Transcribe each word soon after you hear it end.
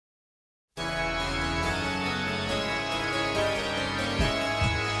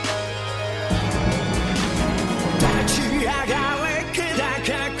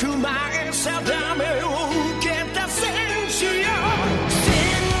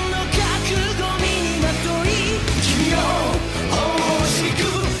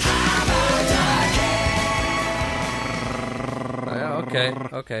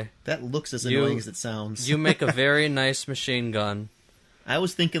Okay. That looks as annoying as it sounds. You make a very nice machine gun. I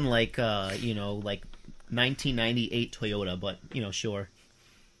was thinking like 1998 Toyota, but sure.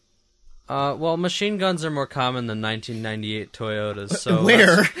 Well, machine guns are more common than 1998 Toyotas, so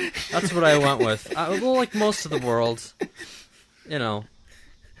where? That's what I went with. Well, like most of the world,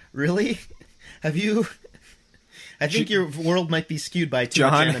 Really? Have you? I think your world might be skewed by too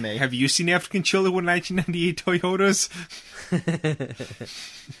much anime. John, have you seen African children with 1998 Toyotas?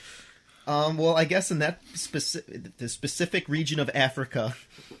 Well, I guess in that the specific region of Africa.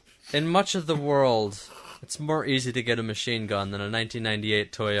 In much of the world, it's more easy to get a machine gun than a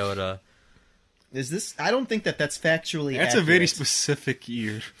 1998 Toyota. Is this? I don't think that's factually That's accurate. a very specific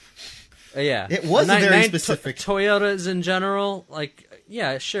year. Yeah. It was a very specific... Toyotas in general,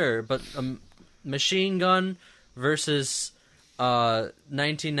 yeah, sure, but a machine gun versus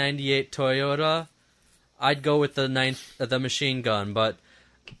 1998 Toyota, I'd go with the machine gun, but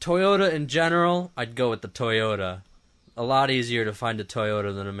Toyota in general, I'd go with the Toyota. A lot easier to find a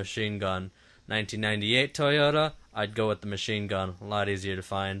Toyota than a machine gun. 1998 Toyota, I'd go with the machine gun. A lot easier to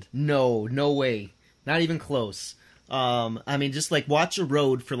find. No way. Not even close. Just watch a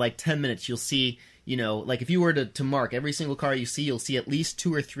road for 10 minutes. You'll see, if you were to mark every single car you see, you'll see at least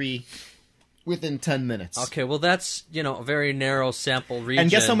 2 or 3 within 10 minutes. Okay, well that's, a very narrow sample region. And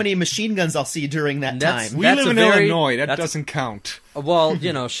guess how many machine guns I'll see during that time? We live in Illinois. That doesn't count. Well,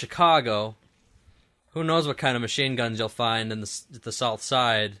 Chicago. Who knows what kind of machine guns you'll find in the South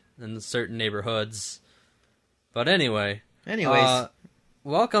Side in certain neighborhoods. But anyways.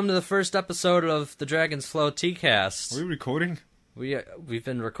 Welcome to the first episode of the Dragon's Flow Teacast. Are we recording? We've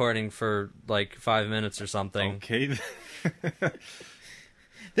been recording for 5 minutes or something. Okay.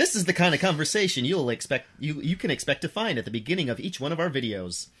 This is the kind of conversation you can expect to find at the beginning of each one of our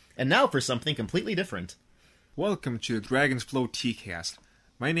videos. And now for something completely different. Welcome to the Dragon's Flow Teacast.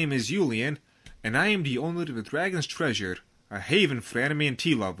 My name is Julian, and I am the owner of the Dragon's Treasure, a haven for anime and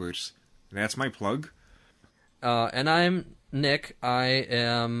tea lovers. And that's my plug. And I'm Nick. I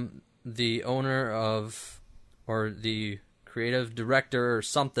am the owner or the creative director or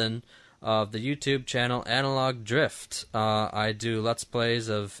something of the YouTube channel Analog Drift. I do Let's Plays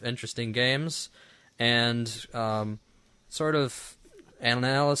of interesting games and sort of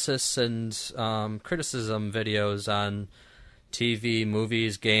analysis and criticism videos on TV,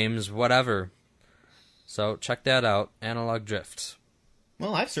 movies, games, whatever. So check that out, Analog Drift.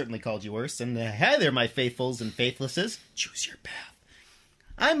 Well, I've certainly called you worse, and hi there, my faithfuls and faithlesses. Choose your path.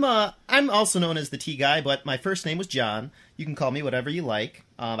 I'm also known as the Tea Guy, but my first name was John. You can call me whatever you like.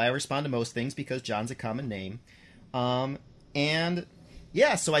 I respond to most things because John's a common name. So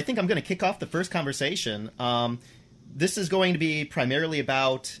I think I'm going to kick off the first conversation. This is going to be primarily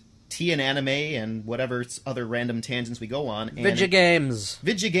about tea and anime and whatever other random tangents we go on. Vidya games.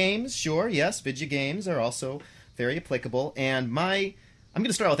 Vidya games, sure, yes. Vidya games are also very applicable. And I'm going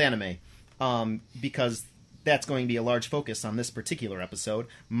to start with anime because that's going to be a large focus on this particular episode.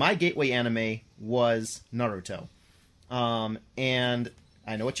 My gateway anime was Naruto. And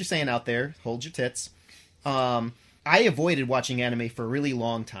I know what you're saying out there. Hold your tits. I avoided watching anime for a really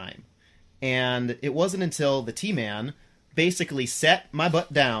long time. And it wasn't until the T-Man basically sat my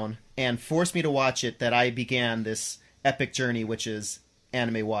butt down and forced me to watch it that I began this epic journey, which is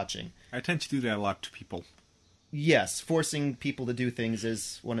anime watching. I tend to do that a lot to people. Yes, forcing people to do things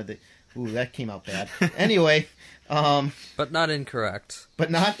is one of the... Ooh, that came out bad. Anyway, but not incorrect. But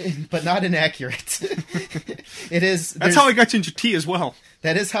not inaccurate. It is. That's how I got into tea as well.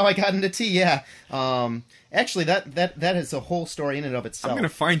 That is how I got into tea. Yeah. Actually, that is a whole story in and of itself. I'm gonna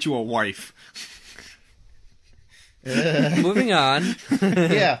find you a wife. Moving on.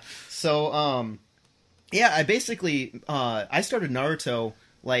 Yeah. So, I basically I started Naruto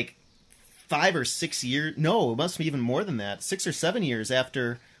 5 or 6 years. No, it must be even more than that. 6 or 7 years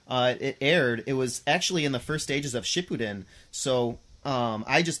after it aired. It was actually in the first stages of Shippuden. So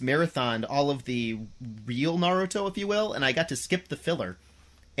I just marathoned all of the real Naruto, if you will, and I got to skip the filler.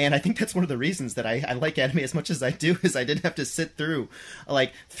 And I think that's one of the reasons that I like anime as much as I do, is I didn't have to sit through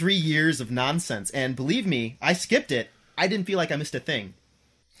 3 years of nonsense. And believe me, I skipped it. I didn't feel like I missed a thing.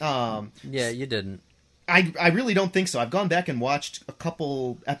 Yeah, you didn't. I really don't think so. I've gone back and watched a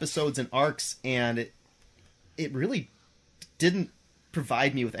couple episodes and arcs, and it really didn't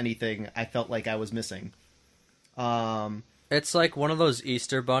provide me with anything I felt like I was missing. It's like one of those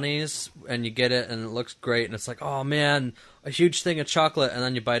Easter bunnies, and you get it, and it looks great, and it's like, oh man, a huge thing of chocolate, and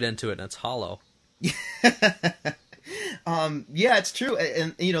then you bite into it, and it's hollow. Yeah, it's true.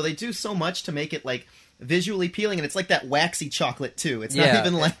 And, they do so much to make it visually appealing, and it's like that waxy chocolate too. It's not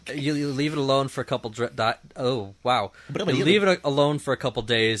even like you leave it alone for a couple. Oh wow! But you leave it alone for a couple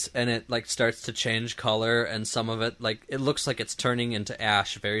days, and it like starts to change color, and some of it like it looks like it's turning into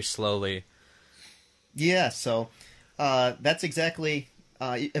ash very slowly. Yeah, so that's exactly.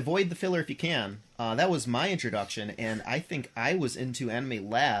 Avoid the filler if you can. That was my introduction, and I think I was into anime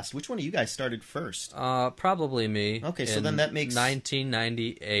last. Which one of you guys started first? Probably me. Okay, so then that makes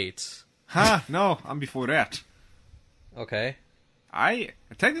 1998. No, I'm before that. Okay. I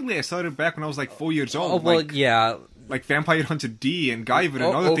started back when I was like 4 years old. Oh well, yeah. Like Vampire Hunter D and Guyver and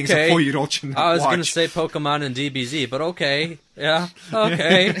other things a 4-year-old should not I was watch. going to say Pokemon and DBZ, but okay. Yeah,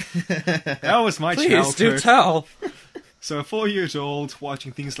 okay. That was my Please childhood. do tell. So 4 years old,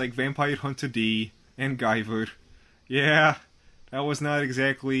 watching things like Vampire Hunter D and Guyver. Yeah, that was not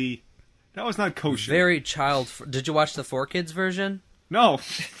kosher. Very Did you watch the 4Kids version? No,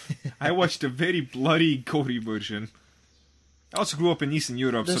 I watched a very bloody Cody version. I also grew up in Eastern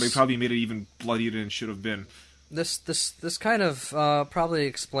Europe, so they probably made it even bloodier than it should have been. This kind of probably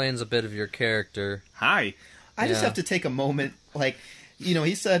explains a bit of your character. Hi. I just have to take a moment, like, you know,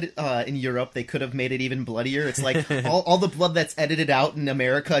 he said in Europe they could have made it even bloodier. It's like all the blood that's edited out in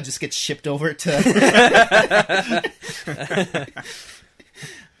America just gets shipped over to...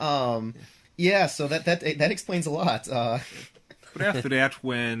 yeah, so that explains a lot. But after that,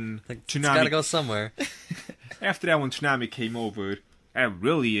 when it's gotta go somewhere. After that, when Toonami came over, that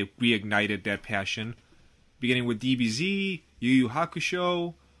really reignited that passion. Beginning with DBZ, Yu Yu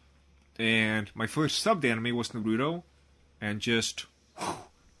Hakusho, and my first subbed anime was Naruto, and just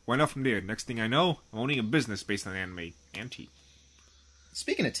went up from there. Next thing I know, I'm owning a business based on anime and tea.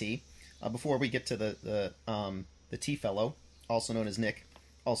 Speaking of tea, before we get to the tea fellow, also known as Nick,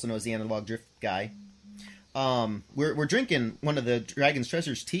 also known as the Analog Drift guy, we're drinking one of the Dragon's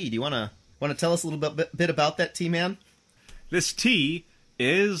Treasures tea. Do you want to tell us a little bit about that tea, man? This tea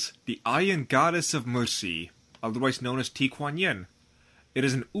is the Iron Goddess of Mercy, otherwise known as Tea Kuan Yin. It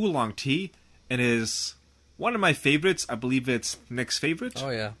is an oolong tea, and is one of my favorites. I believe it's Nick's favorite. Oh,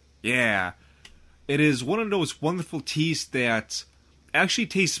 yeah. Yeah. It is one of those wonderful teas that actually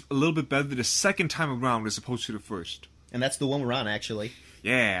tastes a little bit better the second time around as opposed to the first. And that's the one we're on, actually.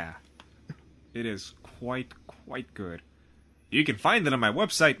 Yeah. It is quite good. You can find it on my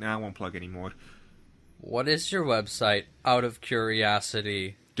website. Now I won't plug anymore. What is your website, out of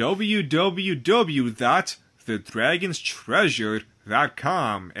curiosity?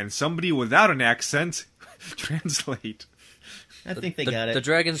 www.thedragonstreasure.com. And somebody without an accent, translate. I think they got it.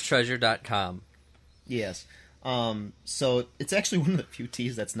 Thedragonstreasure.com. Yes. So it's actually one of the few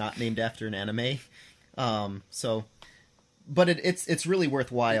teas that's not named after an anime. But it's really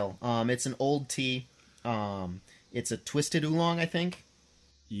worthwhile. It's an old tea. It's a twisted oolong, I think.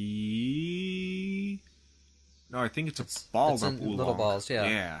 No, I think it's a balled up oolong. Little balls, yeah.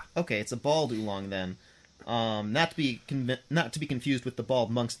 Yeah. Okay, it's a balled oolong then. Not to be confused with the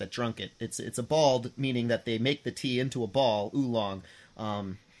bald monks that drunk it. It's a balled, meaning that they make the tea into a ball oolong.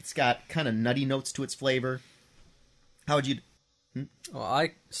 It's got kind of nutty notes to its flavor. How would you? Well,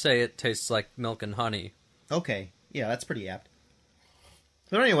 I say it tastes like milk and honey. Okay, yeah, that's pretty apt.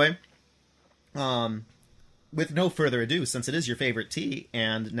 But anyway, with no further ado, since it is your favorite tea,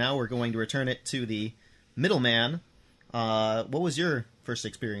 and now we're going to return it to the middleman. What was your first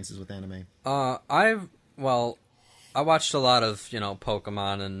experiences with anime? I watched a lot of,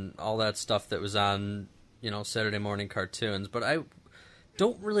 Pokemon and all that stuff that was on, Saturday morning cartoons, but I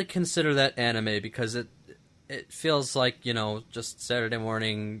don't really consider that anime because it feels like, just Saturday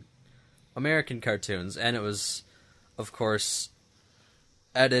morning American cartoons, and it was, of course,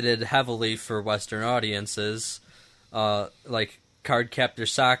 edited heavily for Western audiences. Like Cardcaptor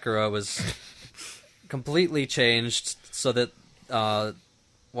Sakura was completely changed so that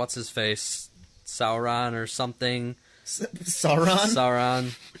what's his face, Syaoran or something.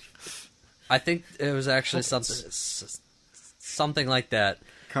 Sauron. I think it was actually something like that.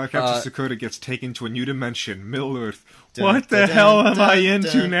 Cardcaptor Sakura gets taken to a new dimension, Middle Earth. What the hell am I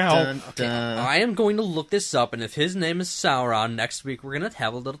into now? I am going to look this up, and if his name is Sauron, next week we're going to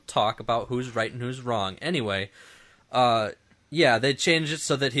have a little talk about who's right and who's wrong. Anyway, yeah, they changed it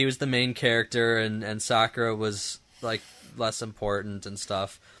so that he was the main character, and Sakura was, like, less important and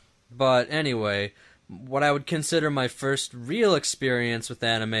stuff. But anyway, what I would consider my first real experience with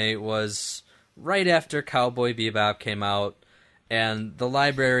anime was right after Cowboy Bebop came out, and the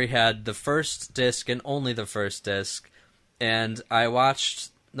library had the first disc and only the first disc, and I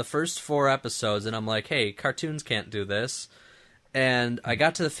watched the first 4 episodes, and I'm like, hey, cartoons can't do this. And I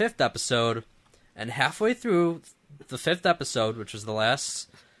got to the 5th episode, and halfway through the 5th episode, which was the last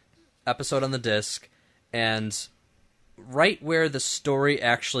episode on the disc, and right where the story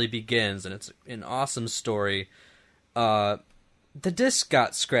actually begins, and it's an awesome story, the disc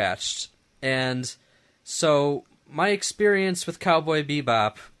got scratched. And so my experience with Cowboy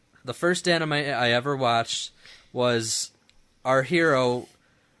Bebop, the first anime I ever watched, was our hero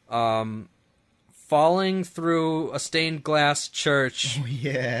falling through a stained glass church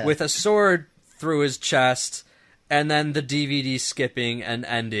with a sword through his chest, and then the DVD skipping and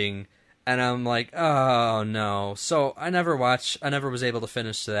ending. And I'm like, oh no. So I never was able to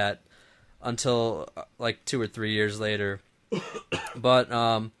finish that until like 2 or 3 years later. But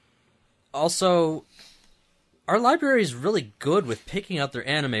also, our library is really good with picking out their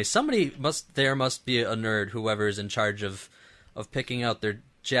anime. Somebody must be a nerd, whoever is in charge of picking out their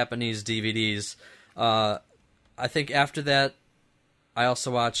Japanese DVDs. I think after that, I also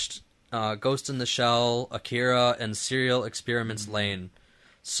watched Ghost in the Shell, Akira, and Serial Experiments Lane.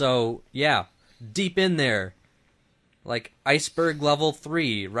 So, yeah, deep in there. Like iceberg level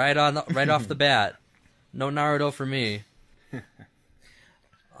 3, right off the bat. No Naruto for me.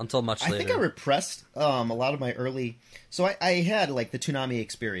 Until much later. I think I repressed a lot of my early... So I had, like, the Toonami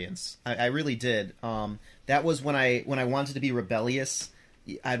experience. I really did. That was when I wanted to be rebellious.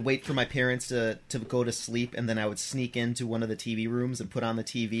 I'd wait for my parents to go to sleep, and then I would sneak into one of the TV rooms and put on the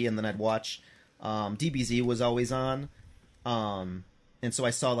TV, and then I'd watch... DBZ was always on. And so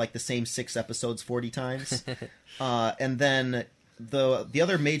I saw, like, the same 6 episodes 40 times. And then the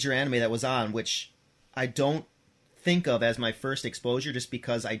other major anime that was on, which I don't think of as my first exposure just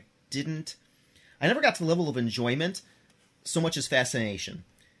because I never got to the level of enjoyment so much as fascination,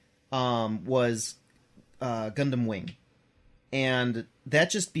 was Gundam Wing. And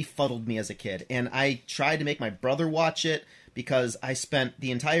that just befuddled me as a kid. And I tried to make my brother watch it because I spent the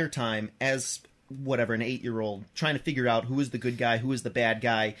entire time as... an 8-year-old, trying to figure out who was the good guy, who was the bad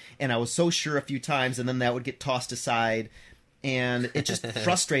guy, and I was so sure a few times, and then that would get tossed aside, and it just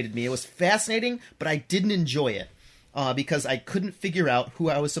frustrated me. It was fascinating, but I didn't enjoy it, because I couldn't figure out who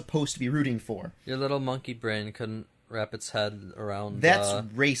I was supposed to be rooting for. Your little monkey brain couldn't wrap its head around... That's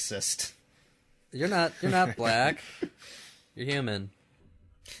racist. You're not black. You're human.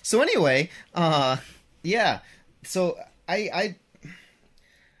 So anyway, yeah, so I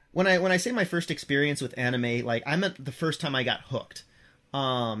When I say my first experience with anime, like, I meant the first time I got hooked.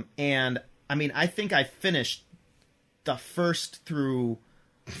 And, I mean, I think I finished the first through,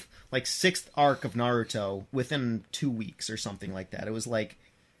 like, 6th arc of Naruto within 2 weeks or something like that. It was like,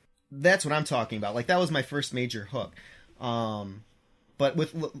 that's what I'm talking about. Like, that was my first major hook. But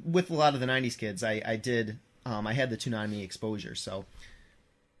with a lot of the 90s kids, I had the Toonami exposure, so,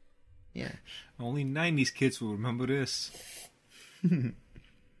 yeah. Only 90s kids will remember this.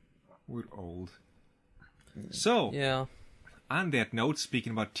 We're old. So, yeah. On that note,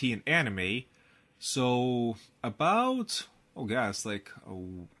 speaking about tea and anime, so about, like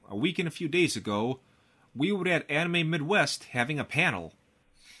a week and a few days ago, we were at Anime Midwest having a panel.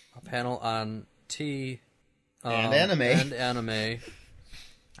 A panel on tea and anime.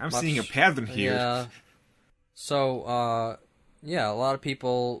 I'm seeing a pattern here. Yeah. So, a lot of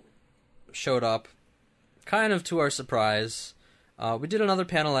people showed up, kind of to our surprise. We did another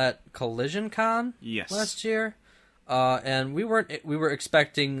panel at Collision Con last year, and we were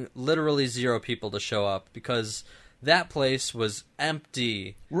expecting literally 0 people to show up because that place was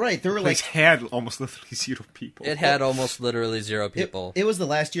empty. Right, there were place had almost literally 0 people. It had almost literally 0 people. It was the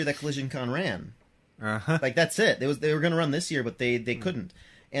last year that Collision Con ran. Like, that's it. They were going to run this year, but they couldn't.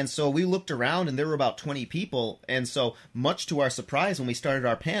 And so we looked around, and there were about 20 people. And so, much to our surprise, when we started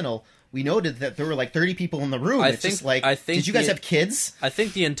our panel, we noted that there were like 30 people in the room. I think did you guys have kids? I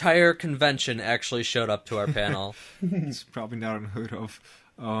think the entire convention actually showed up to our panel. It's probably not unheard of.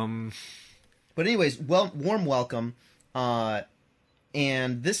 But anyways, warm welcome.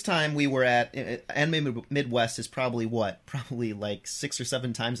 And this time we were at Anime Midwest is probably like 6 or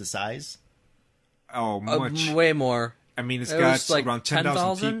 7 times the size. Oh, much. Way more. I mean, it's got like around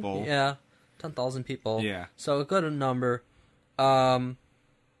 10,000 people. Yeah, 10,000 people. Yeah. So a good number.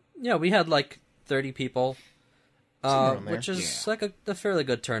 Yeah, we had like 30 people, which is like a fairly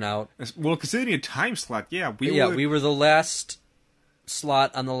good turnout. Well, considering a time slot, we were the last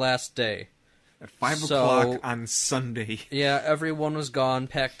slot on the last day. At 5 o'clock on Sunday. Yeah, everyone was gone,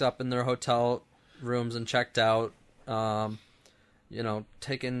 packed up in their hotel rooms and checked out.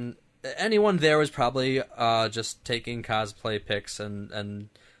 Anyone there was probably just taking cosplay pics and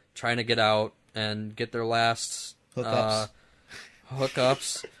trying to get out and get their last hookups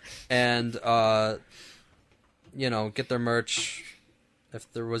and get their merch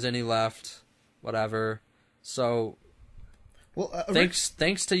if there was any left, whatever. So Well,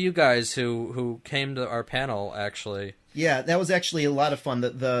 thanks to you guys who came to our panel. Actually, yeah, that was actually a lot of fun.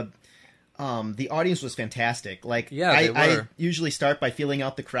 The audience was fantastic. Like, yeah, I usually start by feeling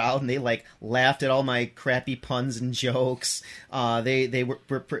out the crowd, and they like laughed at all my crappy puns and jokes.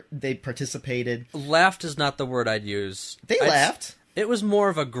 They participated. Laughed is not the word I'd use. They laughed. It was more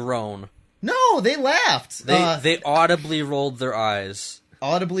of a groan. No, they laughed. They audibly rolled their eyes.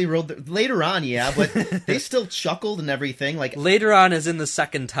 Audibly rolled later on, yeah, but they still chuckled and everything. Like later on, is in the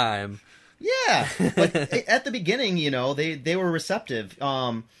second time. Yeah, but at the beginning, they were receptive.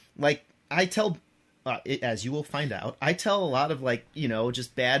 Like I tell, as you will find out, I tell a lot of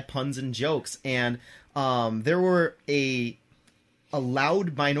just bad puns and jokes, and there were a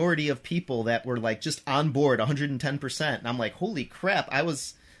loud minority of people that were like just on board 110%, and I'm like, holy crap, I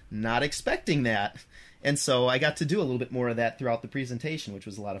was not expecting that. And so I got to do a little bit more of that throughout the presentation, which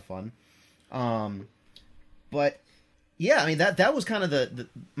was a lot of fun. But yeah, I mean that was kind of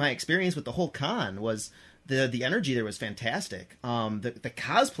my experience with the whole con. Was the energy there was fantastic. The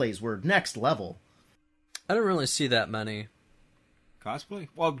cosplays were next level. I don't really see that many cosplay.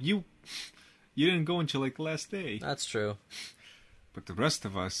 Well, you didn't go until like the last day. That's true. But the rest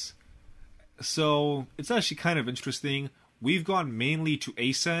of us. So it's actually kind of interesting. We've gone mainly to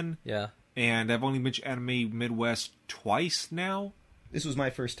ASEN. Yeah. And I've only been to Anime Midwest twice now. This was my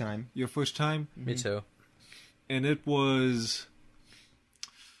first time. Your first time? Me too. And it was...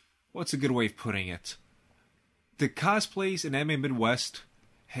 What's a good way of putting it? The cosplays in Anime Midwest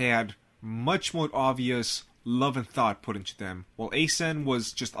had much more obvious love and thought put into them. While ASEN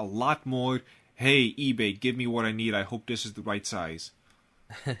was just a lot more, hey, eBay, give me what I need. I hope this is the right size.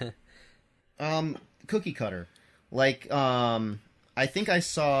 Cookie cutter. Like, I think I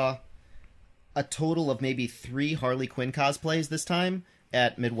saw a total of maybe 3 Harley Quinn cosplays this time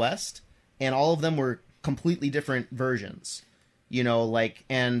at Midwest, and all of them were completely different versions.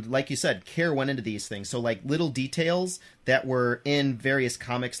 And like you said, care went into these things. So, like, little details that were in various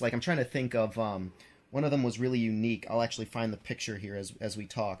comics. Like, I'm trying to think of, one of them was really unique. I'll actually find the picture here as we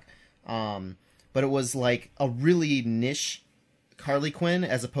talk. But it was, like, a really niche Harley Quinn,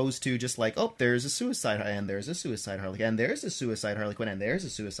 as opposed to just like, oh, there's a suicide, and there's a suicide Harley Quinn, and there's a suicide Harley Quinn, and there's a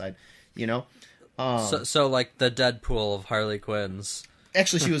suicide, So like the Deadpool of Harley Quinns.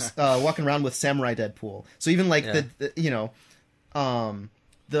 Actually, she was walking around with Samurai Deadpool. So even like the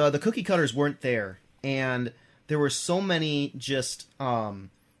cookie cutters weren't there, and there were so many just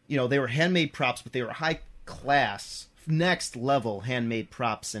they were handmade props, but they were high class, next level handmade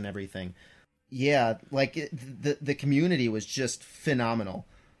props and everything. Yeah, like the community was just phenomenal.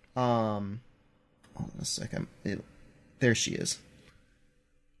 Hold on a second. There she is.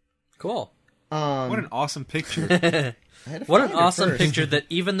 Cool. What an awesome picture. What an awesome picture that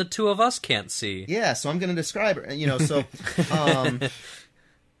even the two of us can't see. Yeah, so I'm going to describe her. So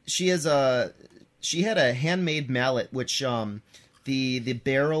she had a handmade mallet, which the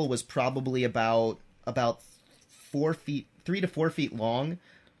barrel was probably about 3 to 4 feet long.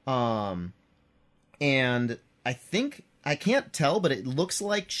 And I can't tell, but it looks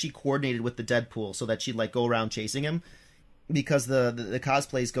like she coordinated with the Deadpool so that she'd like go around chasing him, because the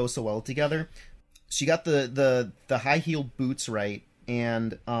cosplays go so well together. She got the high heeled boots right,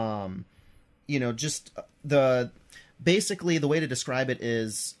 and basically the way to describe it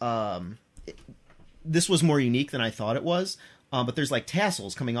is this was more unique than I thought it was. But there's like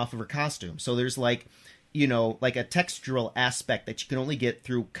tassels coming off of her costume, so there's like a textural aspect that you can only get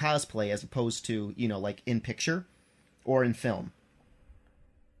through cosplay as opposed to, like in picture or in film.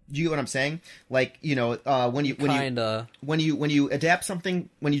 Do you get what I'm saying? Like, when you adapt something,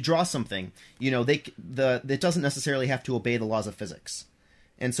 when you draw something, it doesn't necessarily have to obey the laws of physics.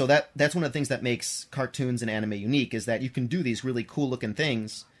 And so that's one of the things that makes cartoons and anime unique, is that you can do these really cool looking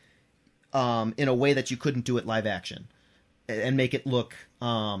things in a way that you couldn't do it live action, and make it look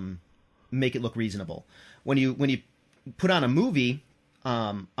reasonable. When you put on a movie,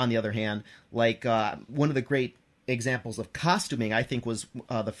 on the other hand, like one of the great examples of costuming, I think, was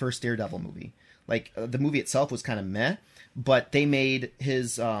the first Daredevil movie. Like the movie itself was kind of meh, but they made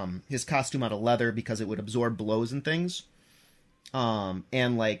his costume out of leather because it would absorb blows and things.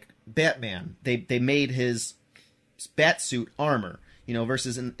 And like Batman, they made his bat suit armor,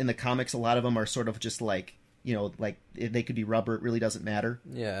 versus in the comics, a lot of them are sort of just like, like they could be rubber. It really doesn't matter.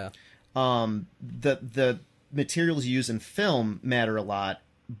 Yeah. The materials you use in film matter a lot,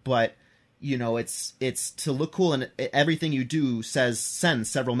 but it's to look cool, and everything you do sends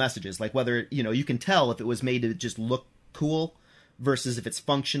several messages. Like whether you can tell if it was made to just look cool versus if it's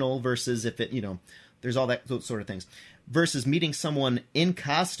functional versus if it there's all those sort of things. Versus meeting someone in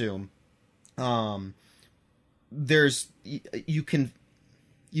costume, you can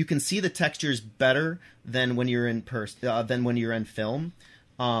see the textures better than when you're in film.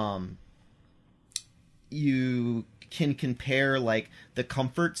 You can compare like the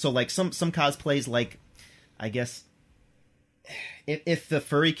comfort. So like some cosplays, like I guess if the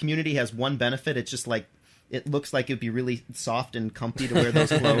furry community has one benefit, it's just like it looks like it'd be really soft and comfy to wear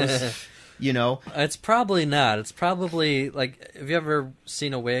those clothes. You know, it's probably not. It's probably like, have you ever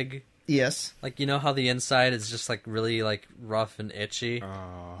seen a wig? Yes. Like, you know how the inside is just like really like rough and itchy?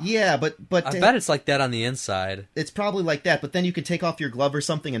 Yeah, but I bet it's like that on the inside. It's probably like that, but then you could take off your glove or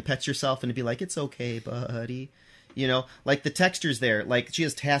something and pet yourself and it'd be like, it's okay, buddy. You know, like the textures there, like she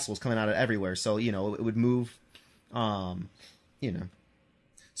has tassels coming out of everywhere, so, you know, it would move, you know.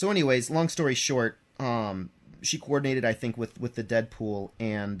 So anyways, long story short, she coordinated, I think, with the Deadpool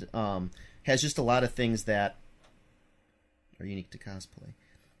and has just a lot of things that are unique to cosplay.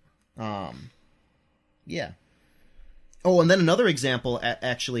 Yeah. Oh, and then another example,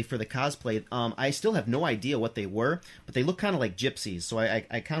 actually, for the cosplay, I still have no idea what they were, but they look kind of like gypsies, so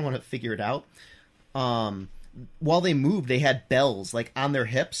I kind of want to figure it out. While they moved, they had bells, like, on their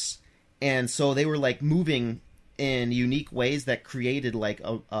hips, and so they were, like, moving in unique ways that created, like,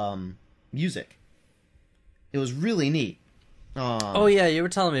 music. It was really neat. Oh, yeah, you were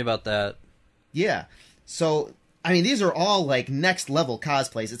telling me about that. Yeah. So, I mean, these are all, like, next-level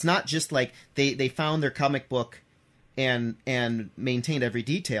cosplays. It's not just, like, they found their comic book and maintained every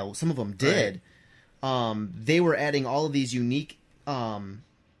detail. Some of them did. Right. They were adding all of these unique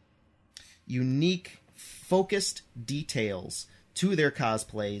focused details to their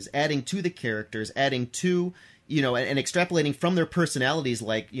cosplays, adding to the characters, adding to, you know, and extrapolating from their personalities,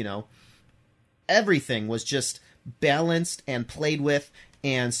 like, you know, everything was just balanced and played with.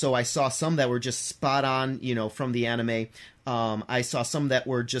 And so I saw some that were just spot on, you know, from the anime. I saw some that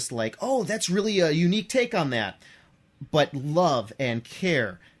were just like, oh, that's really a unique take on that. But love and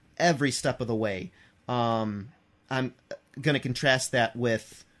care every step of the way. I'm going to contrast that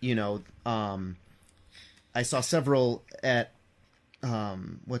with, you know, I saw several at,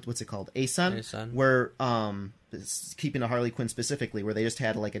 what's it called? Asen? Where, keeping a Harley Quinn specifically, where they just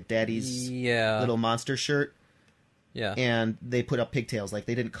had like a daddy's little monster shirt. Yeah. And they put up pigtails. Like,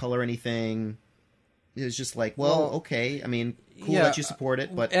 they didn't color anything. It was just like, well, okay. I mean, cool that you support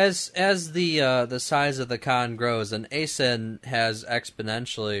it, but as the size of the con grows, and Asen has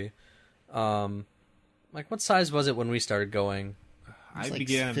exponentially, like, what size was it when we started going? I like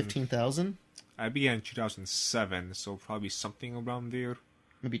began 15,000. I began in 2007, so probably something around there.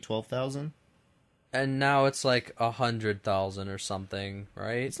 Maybe 12,000. And now it's like 100,000 or something,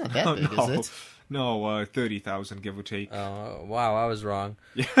 right? It's not that big, is it? No, 30,000, give or take. Oh, wow, I was wrong.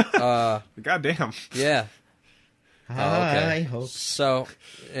 Yeah. Goddamn. Yeah. I hope. So,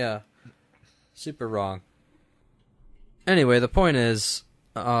 yeah. Super wrong. Anyway, the point is,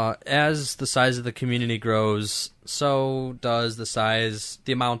 as the size of the community grows, so does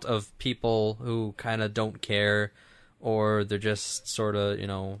the amount of people who kind of don't care, or they're just sort of, you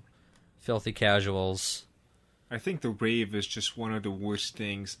know, filthy casuals. I think the rave is just one of the worst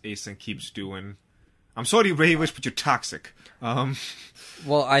things Asen keeps doing. I'm sorry, ravers, but you're toxic.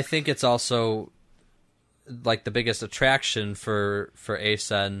 Well, I think it's also like the biggest attraction for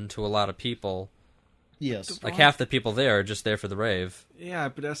Asen to a lot of people. Yes. Like half the people there are just there for the rave. Yeah,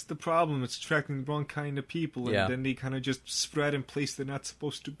 but that's the problem. It's attracting the wrong kind of people, and then they kind of just spread in place they're not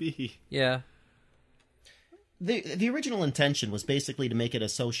supposed to be. Yeah. The original intention was basically to make it a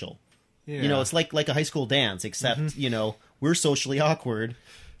social. Yeah. You know, it's like a high school dance, except, you know, we're socially awkward.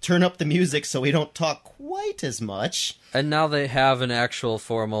 Turn up the music so we don't talk quite as much. And now they have an actual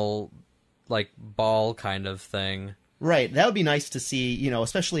formal, like, ball kind of thing. Right. That would be nice to see, you know,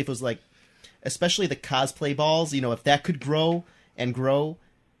 especially if it was like, especially the cosplay balls, you know, if that could grow and grow,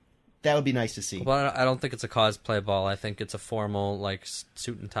 that would be nice to see. Well, I don't think it's a cosplay ball. I think it's a formal, like,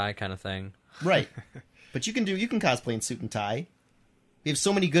 suit and tie kind of thing. Right. But you can cosplay in suit and tie. We have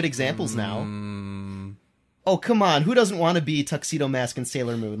so many good examples now. Oh, come on. Who doesn't want to be Tuxedo Mask and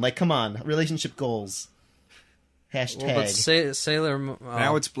Sailor Moon? Like, come on. Relationship goals. Hashtag. Well, but Sailor Moon... Oh.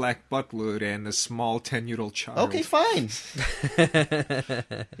 Now it's Black Butler and a small 10-year-old child. Okay, fine.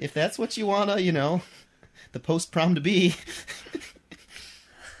 If that's what you want to, you know, the post-prom to be.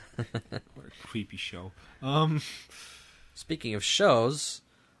 What a creepy show. Speaking of shows,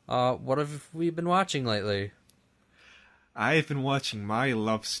 what have we been watching lately? I've been watching My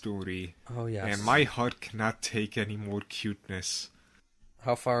Love Story. Oh, yes. And my heart cannot take any more cuteness.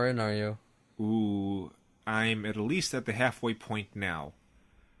 How far in are you? Ooh, I'm at least at the halfway point now.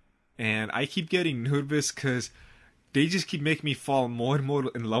 And I keep getting nervous because they just keep making me fall more and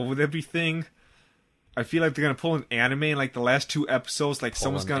more in love with everything. I feel like they're gonna pull an anime in like the last 2 episodes. Like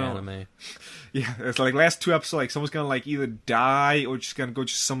someone's gonna anime. Yeah, it's like last 2 episodes. Like someone's gonna like either die or just gonna go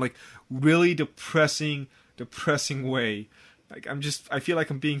just some like really depressing way. Like I feel like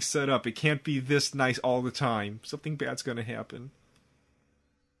I'm being set up. It can't be this nice all the time. Something bad's gonna happen.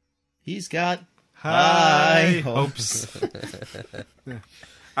 He's got high hopes.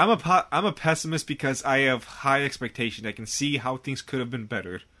 I'm a pessimist because I have high expectation. I can see how things could have been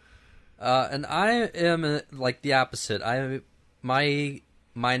better. And I am like the opposite. My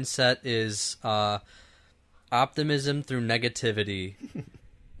mindset is optimism through negativity.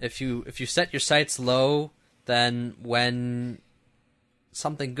 If you set your sights low, then when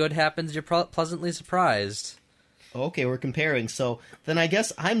something good happens, you're pleasantly surprised. Okay, we're comparing. So then I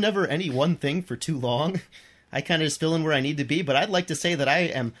guess I'm never any one thing for too long. I kind of just fill in where I need to be, but I'd like to say that I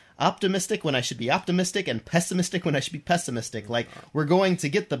am optimistic when I should be optimistic and pessimistic when I should be pessimistic. Like, we're going to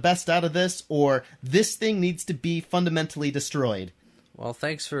get the best out of this, or this thing needs to be fundamentally destroyed. Well,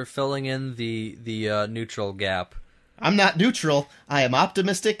 thanks for filling in the neutral gap. I'm not neutral. I am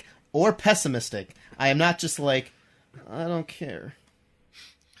optimistic or pessimistic. I am not just like, I don't care.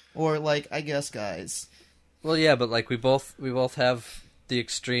 Or like, I guess, guys. Well, yeah, but like we both have the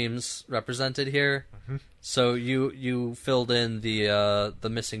extremes represented here. Mm-hmm. So you filled in the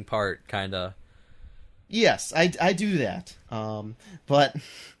missing part, kind of. Yes, I do that. But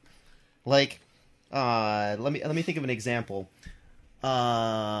like, let me think of an example. What's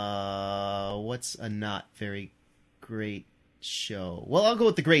a not very great show? Well, I'll go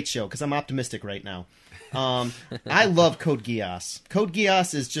with the great show because I'm optimistic right now. I love Code Geass. Code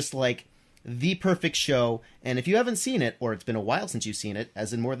Geass is just like the perfect show, and if you haven't seen it, or it's been a while since you've seen it,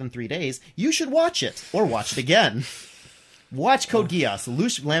 as in more than 3 days, you should watch it, or watch it again. Watch Code Geass.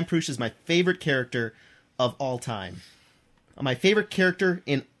 Lelouch Lamperouche is my favorite character of all time. My favorite character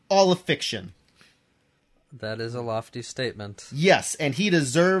in all of fiction. That is a lofty statement. Yes, and he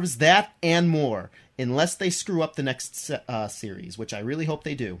deserves that and more, unless they screw up the next series, which I really hope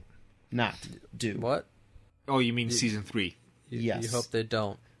they do. Not do. What? Oh, you mean season 3? Yes. You hope they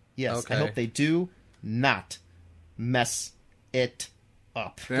don't. Yes, okay. I hope they do not mess it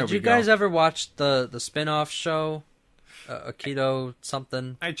up. Did you guys ever watch the spin-off show, Aikido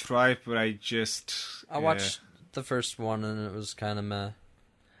something? I tried, but I watched the first one, and it was kind of meh.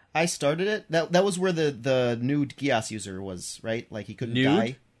 I started it. That was where the new Geass user was, right? Like, he couldn't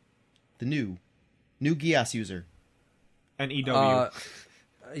die. The new Geass user. N-E-W.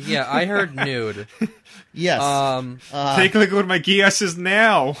 Yeah, I heard nude. Yes. Take a look at what my Geass is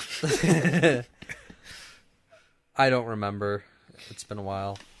now. I don't remember. It's been a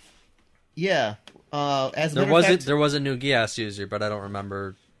while. Yeah. As there was a new Geass user, but I don't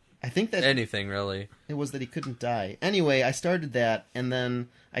remember. I think that anything really. It was that he couldn't die. Anyway, I started that, and then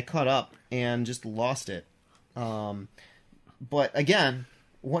I caught up and just lost it. But again,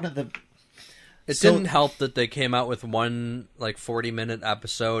 one of the. It didn't help that they came out with one 40-minute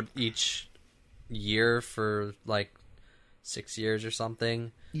episode each year for 6 years or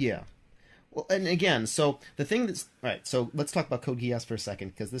something. Yeah. Well, and again, so the thing that's... All right, so let's talk about Code Geass for a second,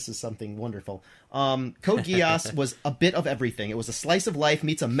 because this is something wonderful. Code Geass was a bit of everything. It was a slice of life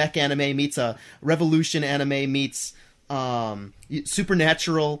meets a mech anime, meets a revolution anime, meets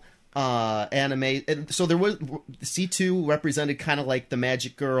supernatural anime. And so there was... C2 represented kind of like the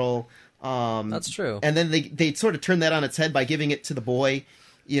magic girl... That's true. And then they sort of turned that on its head by giving it to the boy,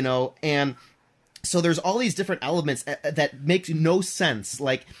 and so there's all these different elements that make no sense.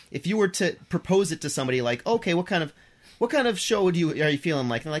 Like, if you were to propose it to somebody, like, okay, what kind of show are you feeling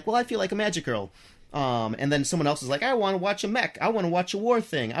like? And they're like, well, I feel like a magic girl. And then someone else is like, I want to watch a mech. I want to watch a war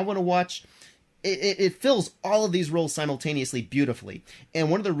thing. I want to watch... It fills all of these roles simultaneously beautifully. And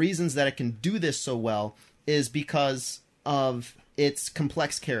one of the reasons that it can do this so well is because of its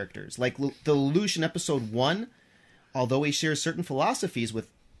complex characters. Like the Lelouch in episode 1, although he shares certain philosophies with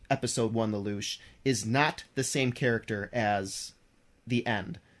episode 1 Lelouch, is not the same character as the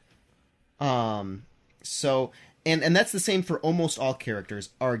end. So and that's the same for almost all characters,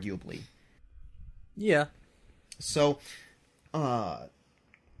 arguably. Yeah. So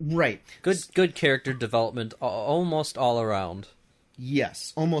right. Good character development almost all around.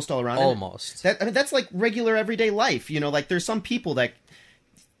 Yes, almost all around. Almost. That's like regular everyday life. There's some people that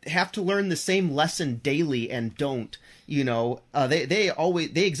have to learn the same lesson daily and don't. They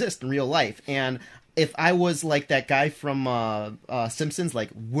exist in real life. And if I was like that guy from Simpsons,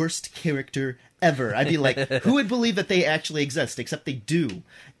 like worst character ever, I'd be like, who would believe that they actually exist? Except they do.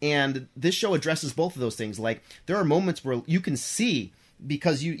 And this show addresses both of those things. Like, there are moments where you can see,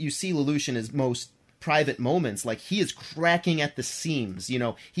 because you see Lelouch in his most private moments, like, he is cracking at the seams, you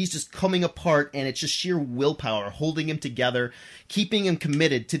know, he's just coming apart, and it's just sheer willpower holding him together, keeping him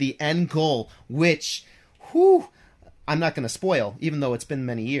committed to the end goal, which, whew, I'm not going to spoil, even though it's been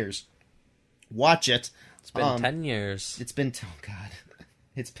many years. Watch it. It's been 10 years. It's been, oh god,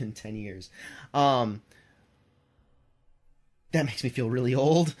 it's been 10 years. That makes me feel really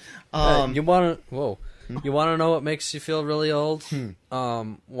old. You want to know what makes you feel really old?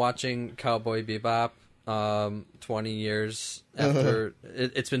 Watching Cowboy Bebop 20 years after...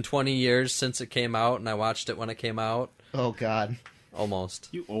 It's been 20 years since it came out, and I watched it when it came out. Oh, God. Almost.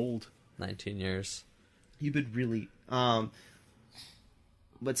 You old. 19 years. You've been really... But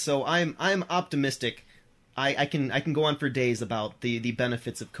so I'm optimistic. I can go on for days about the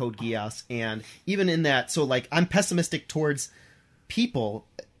benefits of Code Geass, and even in that, so, like, I'm pessimistic towards people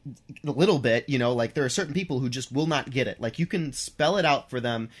a little bit, you know, like, there are certain people who just will not get it. Like, you can spell it out for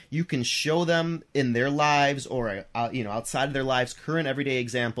them, you can show them in their lives or, you know, outside of their lives, current everyday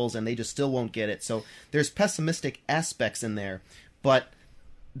examples, and they just still won't get it. So there's pessimistic aspects in there, but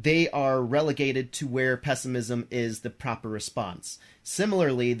they are relegated to where pessimism is the proper response.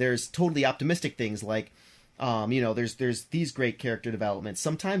 Similarly, there's totally optimistic things like, you know, there's these great character developments.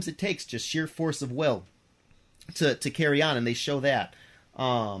 Sometimes it takes just sheer force of will to carry on, and they show that.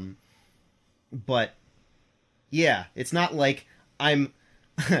 But yeah, it's not like I'm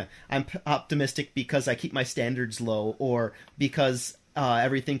I'm optimistic because I keep my standards low, or because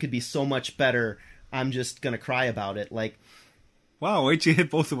everything could be so much better. I'm just gonna cry about it. Like, wow, why'd you hit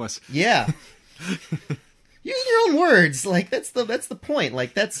both of us? Yeah, use your own words. Like, that's the point.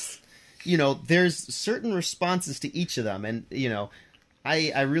 Like, that's, you know, there's certain responses to each of them, and, you know,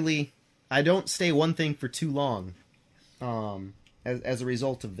 I don't stay one thing for too long, as a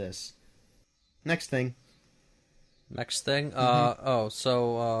result of this. Next thing.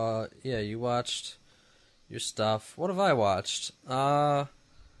 Yeah, you watched your stuff. What have I watched? I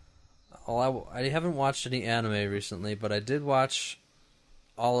haven't watched any anime recently, but I did watch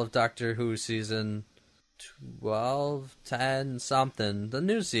all of Doctor Who season 12, 10, something, the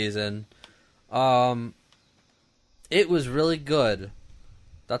new season. It was really good.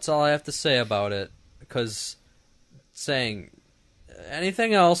 That's all I have to say about it, because saying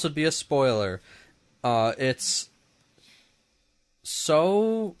anything else would be a spoiler. It's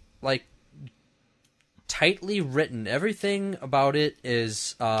so, like, tightly written. Everything about it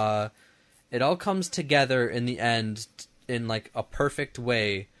is, it all comes together in the end in, like, a perfect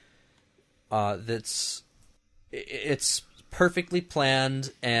way. It's perfectly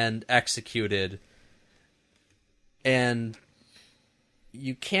planned and executed, and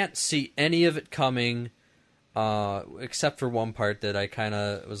you can't see any of it coming, except for one part that I kind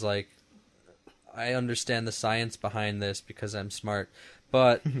of was like, I understand the science behind this because I'm smart.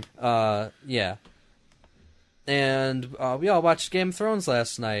 But, yeah. And we all watched Game of Thrones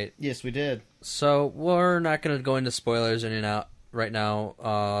last night. Yes, we did. So we're not going to go into spoilers right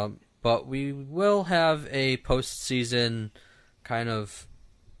now, but we will have a post-season kind of,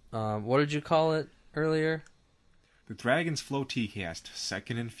 what did you call it earlier? The Dragon's Flow Teacast,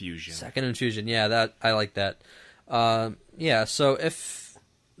 Second Infusion. Second Infusion, yeah, I like that. Yeah, so if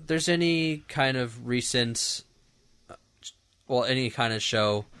there's any kind of recent, any kind of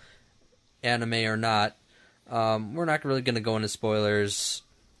show, anime or not, we're not really going to go into spoilers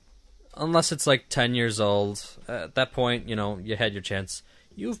unless it's like 10 years old. At that point, you know, you had your chance.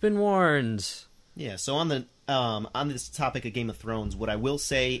 You've been warned. Yeah, so on this topic of Game of Thrones, what I will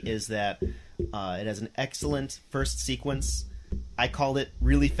say is that it has an excellent first sequence. I called it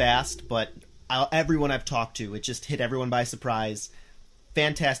really fast, but everyone I've talked to, it just hit everyone by surprise.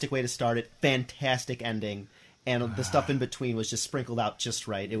 Fantastic way to start it, fantastic ending, and the stuff in between was just sprinkled out just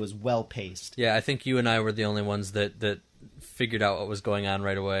right. It was well paced. Yeah, I think you and I were the only ones that figured out what was going on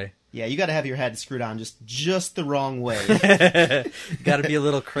right away. Yeah, you got to have your head screwed on just the wrong way. Got to be a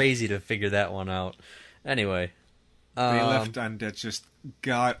little crazy to figure that one out. Anyway, they left on that just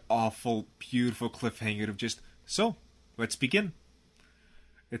god-awful, beautiful cliffhanger of just, so, let's begin.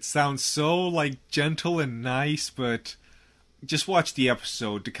 It sounds so, like, gentle and nice, but just watch the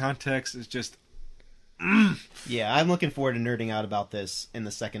episode. The context is just... Yeah, I'm looking forward to nerding out about this in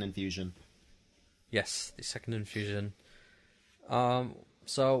the Second Infusion. Yes, the Second Infusion.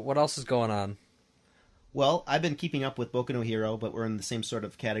 So, what else is going on? Well, I've been keeping up with Boku no Hero, but we're in the same sort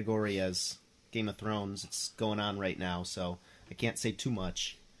of category as Game of Thrones. It's going on right now, so I can't say too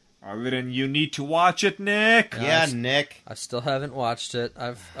much. Other than you need to watch it, Nick. Yeah, Nick. I still haven't watched it.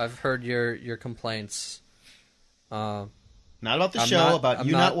 I've heard your complaints. Not about the show, about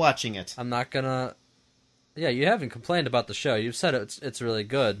you not watching it. I'm not gonna... Yeah, you haven't complained about the show. You've said it's really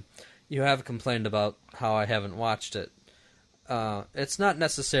good. you have complained about how I haven't watched it. It's not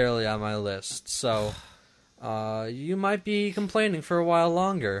necessarily on my list, so you might be complaining for a while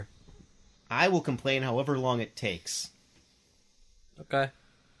longer. I will complain however long it takes. Okay.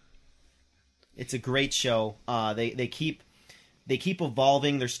 It's a great show. They keep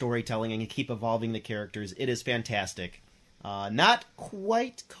evolving their storytelling and keep evolving the characters. It is fantastic. Not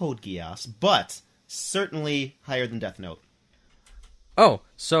quite Code Geass, but certainly higher than Death Note. Oh,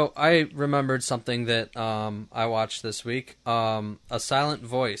 so I remembered something that I watched this week. A Silent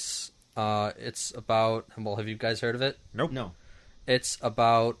Voice. It's about... Well, have you guys heard of it? Nope. No. It's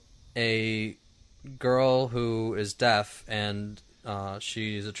about a girl who is deaf, and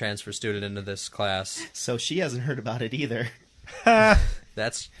she's a transfer student into this class. So she hasn't heard about it either.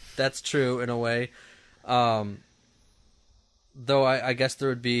 That's true in a way. Though I guess there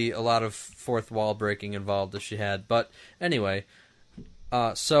would be a lot of fourth wall breaking involved if she had. But anyway...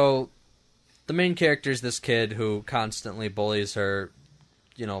 So, the main character is this kid who constantly bullies her,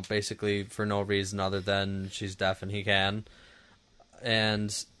 basically for no reason other than she's deaf and he can.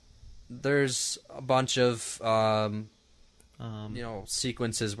 And there's a bunch of,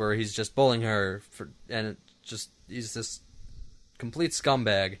 sequences where he's just bullying her, he's this complete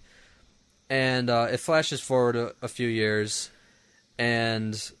scumbag. And it flashes forward a few years,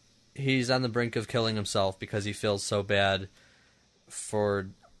 and he's on the brink of killing himself because he feels so bad for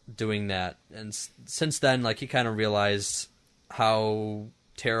doing that. And since then, he kind of realized how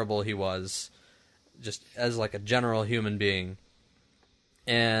terrible he was just as a general human being.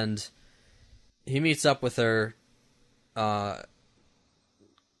 And he meets up with her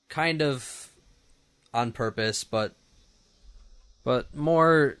kind of on purpose, but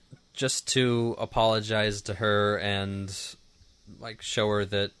more just to apologize to her and show her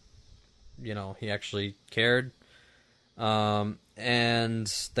that he actually cared.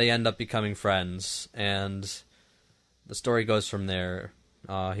 And they end up becoming friends, and the story goes from there.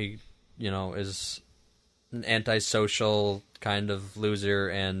 He, is an antisocial kind of loser,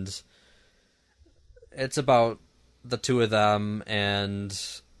 and it's about the two of them and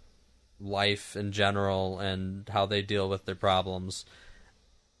life in general and how they deal with their problems.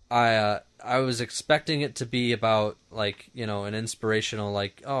 I was expecting it to be about, an inspirational,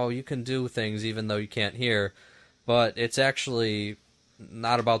 oh, you can do things even though you can't hear. But it's actually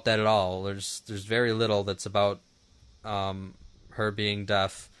not about that at all. There's very little that's about her being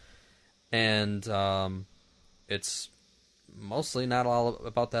deaf, and it's mostly not all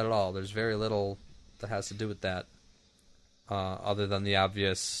about that at all. There's very little that has to do with that, other than the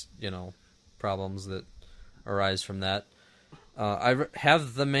obvious, problems that arise from that. I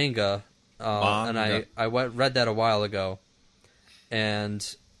have the manga, and I read that a while ago,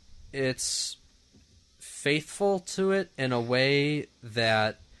 and it's faithful to it in a way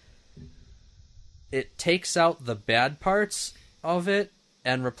that it takes out the bad parts of it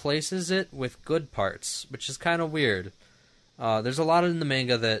and replaces it with good parts, which is kind of weird. There's a lot in the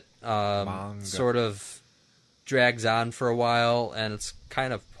manga that sort of drags on for a while, and it's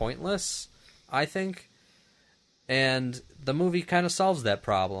kind of pointless, I think. And the movie kind of solves that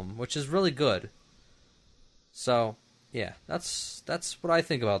problem, which is really good. So, yeah, that's what I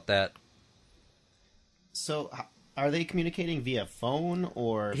think about that. So, are they communicating via phone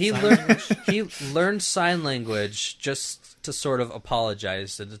or he sign learned language? he learned sign language just to sort of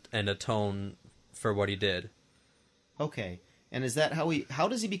apologize and atone for what he did. Okay, and is that how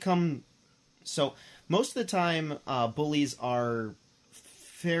does he become? So most of the time, bullies are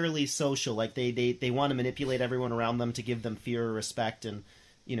fairly social. They want to manipulate everyone around them to give them fear or respect, and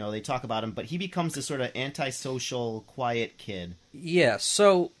they talk about him. But he becomes this sort of antisocial, quiet kid. Yeah.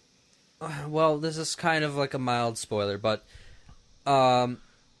 So. Well, this is kind of a mild spoiler, but in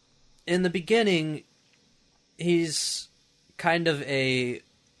the beginning, he's kind of it's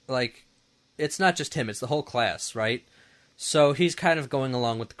not just him, it's the whole class, right? So he's kind of going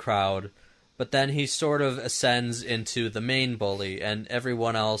along with the crowd, but then he sort of ascends into the main bully, and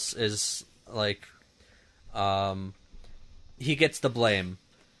everyone else is, he gets the blame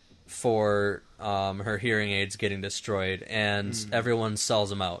for her hearing aids getting destroyed, and everyone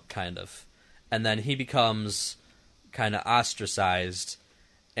sells him out, kind of. And then he becomes kind of ostracized,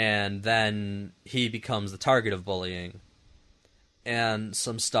 and then he becomes the target of bullying. And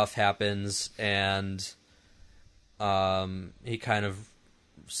some stuff happens, and he kind of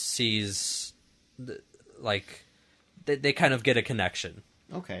sees, they kind of get a connection.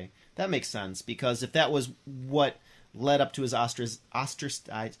 Okay, that makes sense, because if that was what led up to his ostracism?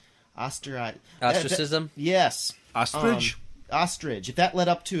 Yes. Ostrich? Ostrich. If that led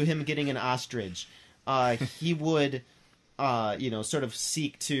up to him getting an ostrich, he would, sort of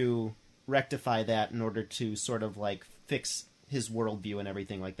seek to rectify that in order to sort of like fix his worldview and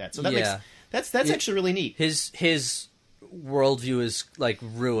everything like that. So that Yeah. that's actually really neat. His worldview is like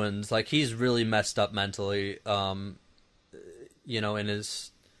ruined. Like he's really messed up mentally. In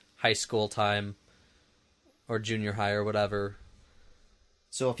his high school time or junior high or whatever.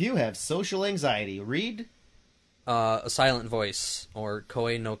 So if you have social anxiety, read A Silent Voice or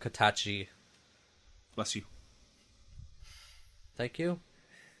Koe no Katachi. Bless you. Thank you.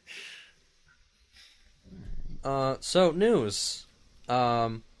 So news.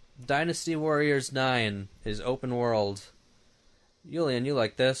 Dynasty Warriors 9 is open world. Julian, you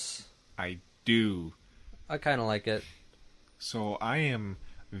like this? I do. I kind of like it. So I am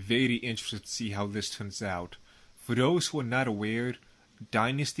very interested to see how this turns out. For those who are not aware,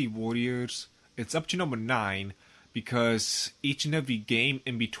 Dynasty Warriors, it's up to number 9 because each and every game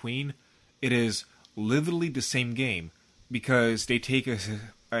in between, it is literally the same game because they take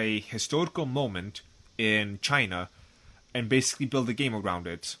a historical moment in China and basically build a game around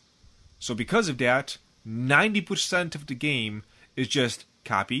it. So because of that, 90% of the game is just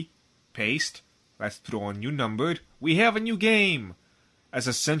copy, paste, let's throw a new number, we have a new game. That's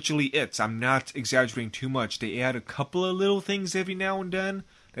essentially it. I'm not exaggerating too much. They add a couple of little things every now and then.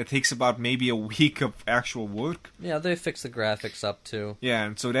 That takes about maybe a week of actual work. Yeah, they fix the graphics up too. Yeah,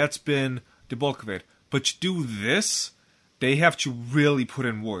 and so that's been the bulk of it. But to do this, they have to really put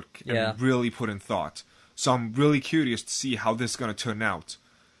in work and really put in thought. So I'm really curious to see how this is going to turn out.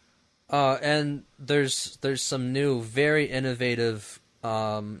 And there's some new, very innovative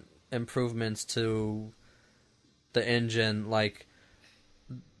improvements to the engine. Like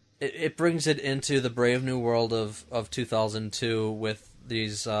it brings it into the brave new world of 2002 with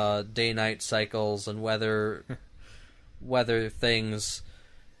these day-night cycles and weather things.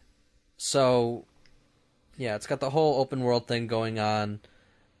 So yeah, it's got the whole open world thing going on.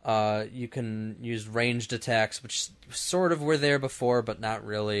 You can use ranged attacks, which sort of were there before, but not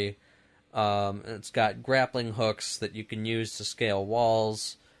really. It's got grappling hooks that you can use to scale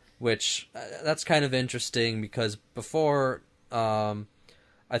walls, which that's kind of interesting because before,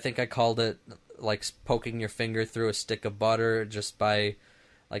 I think I called it like poking your finger through a stick of butter just by,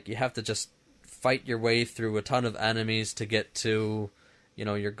 like, you have to just fight your way through a ton of enemies to get to,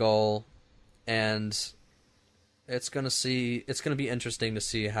 your goal, and it's gonna be interesting to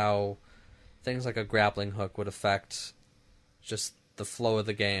see how things like a grappling hook would affect just the flow of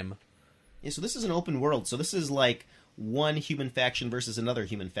the game. Yeah, so this is an open world. So this is like one human faction versus another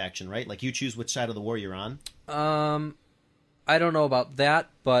human faction, right? Like you choose which side of the war you're on. I don't know about that,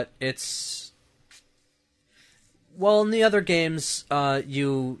 but it's... Well, in the other games,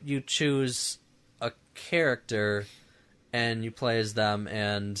 you choose a character and you play as them,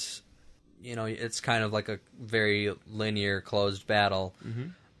 and it's kind of like a very linear, closed battle. Mm-hmm.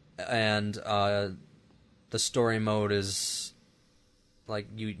 And the story mode is like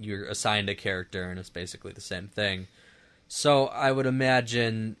you're assigned a character, and it's basically the same thing. So I would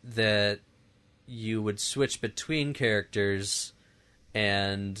imagine that you would switch between characters,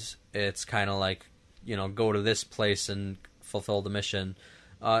 and it's kind of like, go to this place and fulfill the mission.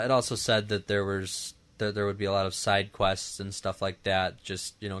 It also said that there would be a lot of side quests and stuff like that,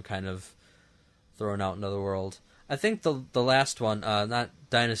 just, kind of thrown out into the world. I think the last one, not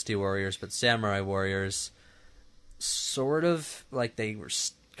Dynasty Warriors, but Samurai Warriors, sort of, like, they were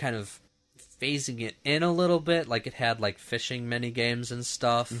kind of phasing it in a little bit, like it had, like, fishing mini-games and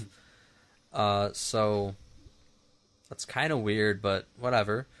stuff. So that's kind of weird, but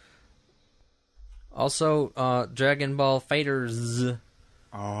whatever. Also, Dragon Ball FighterZ.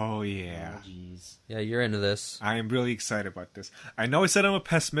 Oh, yeah. Oh, jeez. Yeah, you're into this. I am really excited about this. I know I said I'm a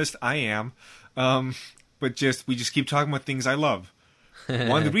pessimist. I am. But we just keep talking about things I love.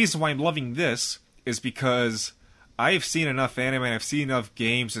 One of the reasons why I'm loving this is because I've seen enough anime, I've seen enough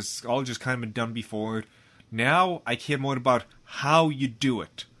games, it's all just kind of been done before. Now I care more about how you do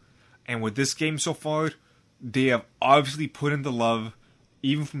it. And with this game so far, they have obviously put in the love,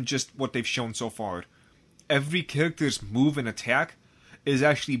 even from just what they've shown so far. Every character's move and attack is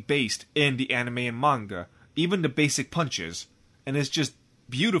actually based in the anime and manga, even the basic punches. And it's just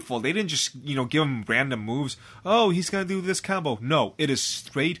beautiful. They didn't just, give him random moves. Oh, he's going to do this combo. No, it is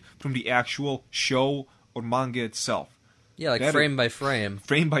straight from the actual show or manga itself. Yeah, like frame by frame.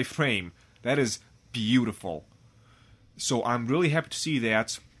 Frame by frame. That is beautiful. So I'm really happy to see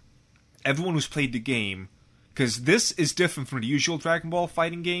that. Everyone who's played the game, because this is different from the usual Dragon Ball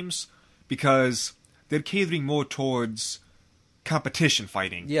fighting games, because they're catering more towards competition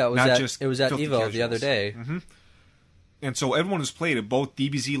fighting. Yeah, it was at filthy Evo casuals. the other day. Mm-hmm. And so everyone who's played it, both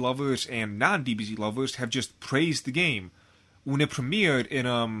DBZ lovers and non-DBZ lovers, have just praised the game. when it premiered in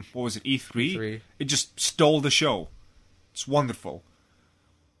what was it, E3? E3. It just stole the show. It's wonderful.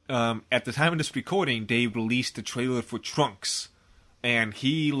 At the time of this recording, they released the trailer for Trunks, and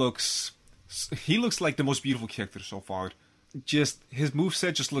he looks like the most beautiful character so far. Just his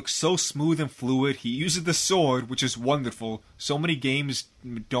moveset just looks so smooth and fluid. He uses the sword, which is wonderful. So many games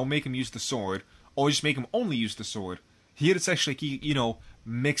don't make him use the sword, or just make him only use the sword. Here it's actually like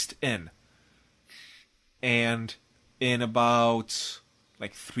mixed in. And in about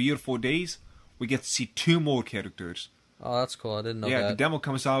like 3 or 4 days, we get to see 2 more characters. Oh, that's cool. I didn't know that. Yeah, the demo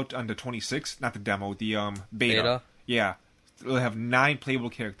comes out on the 26th. Not the demo, the beta. Yeah, it'll have 9 playable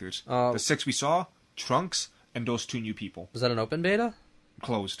characters. The 6 we saw, Trunks, and those 2 new people. Was that an open beta?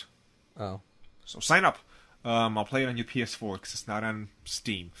 Closed. Oh. So sign up. I'll play it on your PS4 because it's not on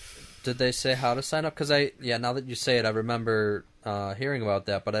Steam. Did they say how to sign up? Because now that you say it, I remember hearing about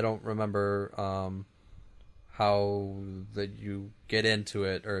that, but I don't remember how that you get into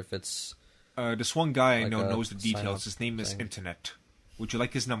it, or if it's... this one guy I like know knows the sign-up details. His name is thing. Internet. Would you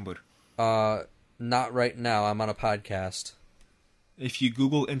like his number? Not right now. I'm on a podcast. If you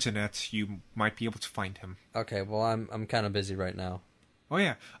Google Internet, you might be able to find him. Okay, well, I'm kind of busy right now. Oh,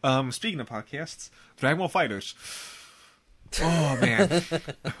 yeah. Speaking of podcasts, Dragonfall Fighters. Oh, man.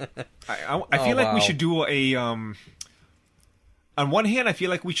 I feel like we should do a... on one hand, I feel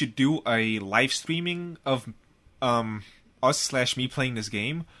like we should do a live streaming of us/me playing this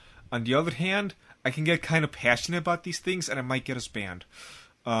game. On the other hand, I can get kind of passionate about these things, and it might get us banned.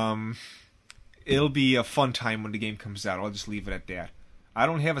 It'll be a fun time when the game comes out. I'll just leave it at that. I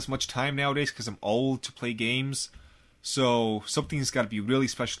don't have as much time nowadays because I'm old to play games, so something's got to be really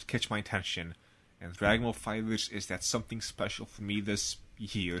special to catch my attention. And Dragon Ball Fighters is that something special for me this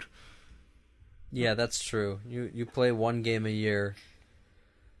year. Yeah, that's true. You play one game a year.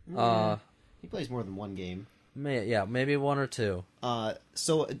 He plays more than one game. Maybe 1 or 2.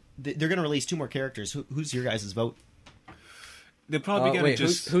 So they're going to release 2 more characters. Who's your guys' vote? They're probably going to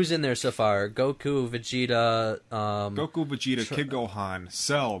just... Who's in there so far? Goku, Vegeta... Goku, Vegeta, Kid Gohan,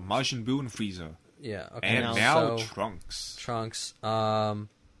 Cell, Majin Buu, and Frieza. Yeah, okay. And now Trunks. Trunks.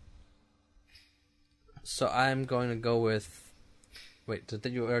 So I'm going to go with... Wait, did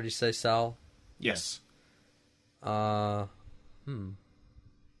you already say Cell? Yes. My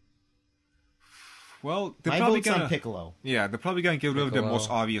Well, they're probably vote's gonna on Piccolo. Yeah, they're probably gonna get rid of the Piccolo. most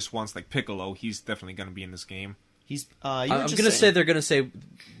obvious ones, like Piccolo. He's definitely gonna be in this game. He's. I'm gonna say they're gonna say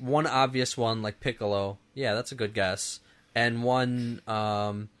one obvious one like Piccolo. Yeah, that's a good guess. And one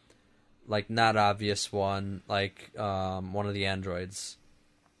like not obvious one like one of the androids.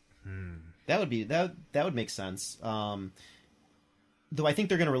 That would make sense. Though I think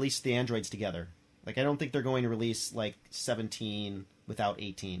they're going to release the androids together. Like I don't think they're going to release like 17 without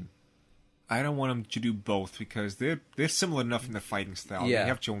 18. I don't want them to do both because they're similar enough in the fighting style. Yeah. They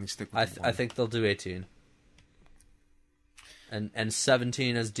have to only stick with one. I think they'll do 18. And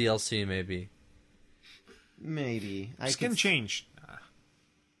 17 as DLC maybe. Maybe Skin change.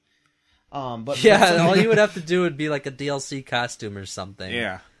 But all you would have to do would be like a DLC costume or something.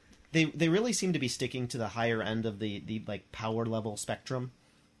 Yeah. They really seem to be sticking to the higher end of the like power level spectrum,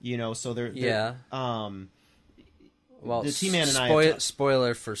 so they're Well, the T-Man and I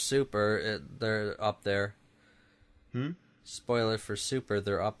spoiler for Super, they're up there. Spoiler for Super,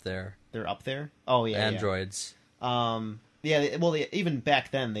 they're up there. They're up there. Oh yeah, androids. Even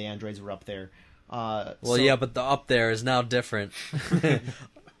back then the androids were up there. But the up there is now different.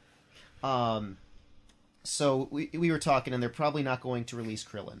 So we were talking, and they're probably not going to release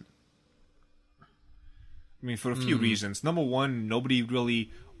Krillin. I mean, for a few reasons. Number one, nobody really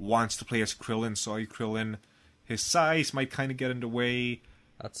wants to play as Krillin. Sorry, Krillin. His size might kind of get in the way.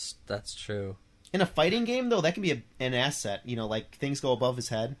 That's true. In a fighting game, though, that can be an asset. Like things go above his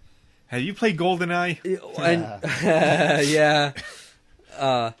head. Have you played GoldenEye?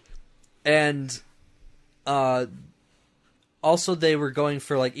 Yeah. And also they were going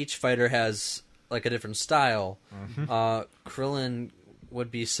for like each fighter has like a different style. Krillin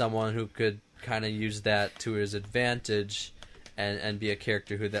would be someone who could kind of use that to his advantage and be a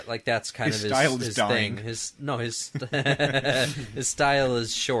character who that's kind his of style his is dying. thing. His style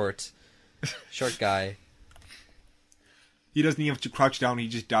is short guy. He doesn't even have to crouch down. He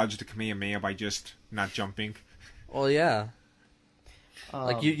just dodges the Kamehameha by just not jumping. Well, yeah.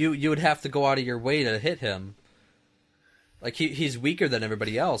 Like you would have to go out of your way to hit him. Like he's weaker than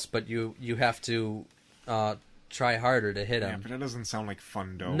everybody else, but you have to try harder to hit him. Yeah, but that doesn't sound like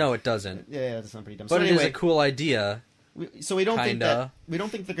fun, though. No, it doesn't. Yeah, that's not pretty dumb. But it is a cool idea. We don't think they're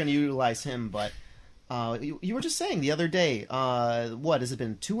going to utilize him, but You were just saying the other day, what, has it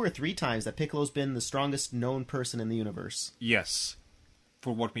been 2 or 3 times that Piccolo's been the strongest known person in the universe? Yes,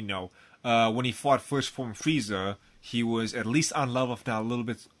 for what we know. When he fought First Form Frieza, he was at least on level, if not a little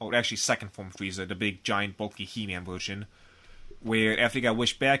bit, or actually Second Form Frieza, the big, giant, bulky He-Man version. Where after he got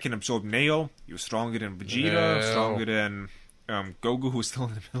wished back and absorbed Nail, he was stronger than Vegeta, stronger than Goku, who was still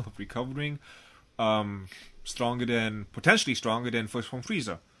in the middle of recovering, potentially stronger than First Form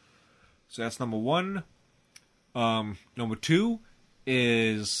Frieza. So that's number 1. Number 2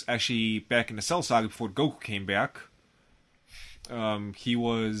 is actually back in the Cell Saga before Goku came back. He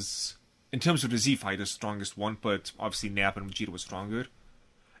was, in terms of the Z Fighters, the strongest one, but obviously Nappa and Vegeta was stronger.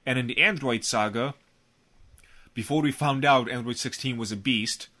 And in the Android Saga, before we found out Android 16 was a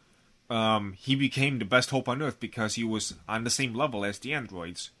beast, he became the best hope on Earth because he was on the same level as the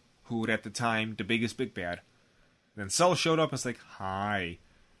androids, who were at the time the biggest big bad. Then Cell showed up and was like, hi.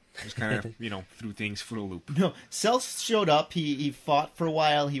 Just kind of, threw things for a loop. No, Cell showed up, he fought for a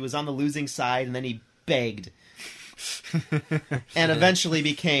while, he was on the losing side, and then he begged. And eventually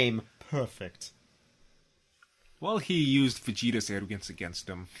became perfect. Well, he used Vegeta's arrogance against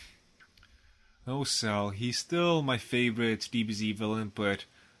him. Oh, Cell, he's still my favorite DBZ villain, but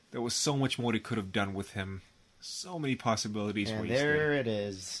there was so much more they could have done with him. So many possibilities and wasted. There it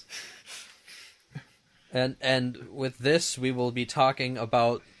is. And with this, we will be talking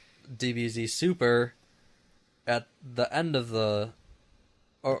about DBZ Super at the end of the...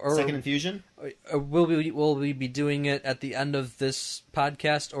 Second Infusion? Will we be doing it at the end of this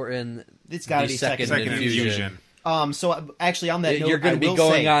podcast or in It's gotta be second Infusion? So actually, on that note, you're going to be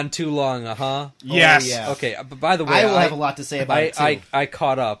going on too long, huh? Yes. Oh, yeah. Okay. But by the way, I will have a lot to say about it too. I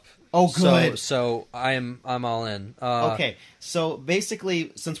caught up. Oh, good. So I'm all in. Okay. So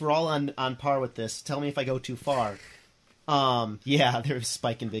basically, since we're all on par with this, tell me if I go too far. Yeah, there's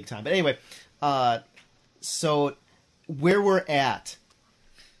spiking big time. But anyway, so where we're at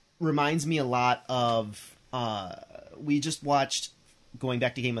reminds me a lot of we just watched, going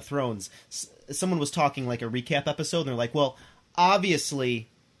back to Game of Thrones, someone was talking like a recap episode, and they're like, well, obviously,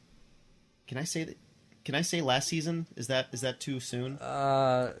 can I say last season? Is that too soon?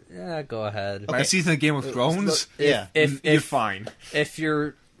 Yeah, go ahead. Last season of Game of Thrones? Yeah. You're fine. If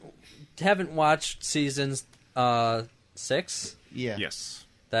you haven't watched seasons 6, Yeah. Yes.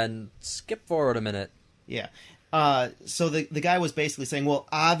 then skip forward a minute. Yeah. So the guy was basically saying, well,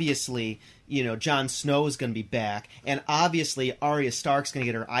 obviously, Jon Snow is going to be back, and obviously Arya Stark's going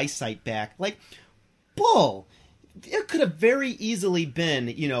to get her eyesight back. Like, bull! It could have very easily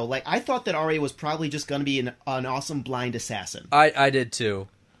been, I thought that Arya was probably just going to be an awesome blind assassin. I did too.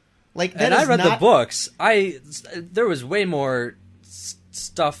 Like, and I read the books. There was way more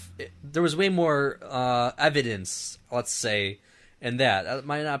stuff. There was way more evidence, let's say, in that. That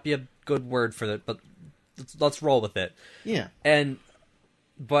might not be a good word for it, but let's roll with it. Yeah.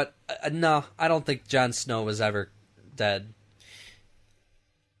 But no, I don't think Jon Snow was ever dead.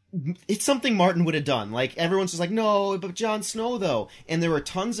 It's something Martin would have done. Like, everyone's just like, no, but Jon Snow, though. And there were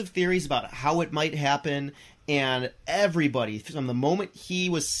tons of theories about how it might happen, and everybody, from the moment he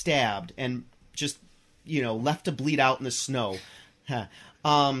was stabbed and just, left to bleed out in the snow,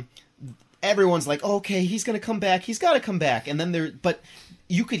 everyone's like, okay, he's going to come back, he's got to come back. And then but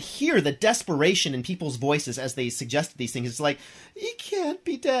you could hear the desperation in people's voices as they suggested these things. It's like, he can't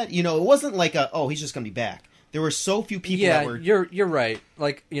be dead. It wasn't like he's just going to be back. There were so few people that were... you're right.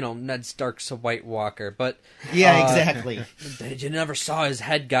 Like, Ned Stark's a White Walker, but... Yeah, exactly. You never saw his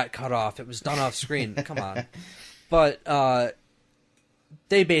head got cut off. It was done off screen. Come on. But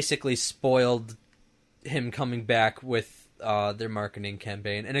they basically spoiled him coming back with their marketing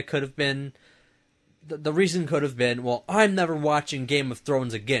campaign. And it could have been... The reason could have been, well, I'm never watching Game of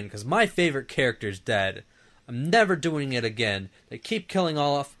Thrones again, because my favorite character's dead. I'm never doing it again. They keep killing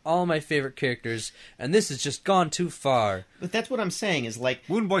all my favorite characters, and this has just gone too far. But that's what I'm saying, is like...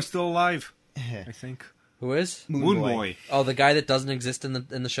 Moon Boy's still alive, I think. Who is? Moon Boy. Oh, the guy that doesn't exist in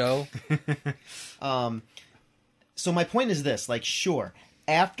the show? So my point is this, like, sure,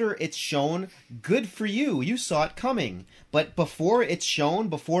 after it's shown, good for you, you saw it coming. But before it's shown,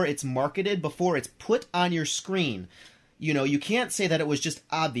 before it's marketed, before it's put on your screen, you can't say that it was just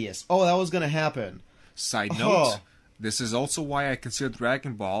obvious. Oh, that was going to happen. Side note, this is also why I consider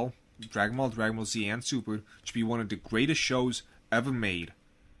Dragon Ball Z, and Super to be one of the greatest shows ever made.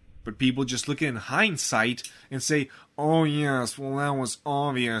 But people just look in hindsight and say, oh yes, well that was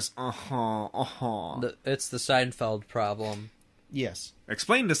obvious, It's the Seinfeld problem. Yes.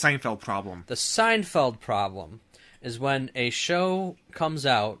 Explain the Seinfeld problem. The Seinfeld problem is when a show comes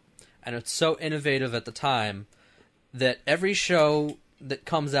out, and it's so innovative at the time, that every show that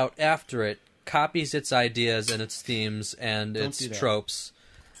comes out after it copies its ideas and its themes and Don't its do that. tropes.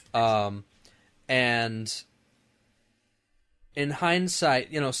 And in hindsight,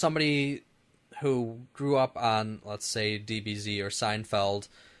 somebody who grew up on, let's say, DBZ or Seinfeld,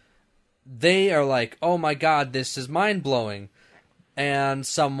 they are like, oh my god, this is mind-blowing. And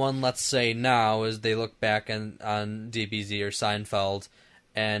someone, let's say now, as they look back on DBZ or Seinfeld,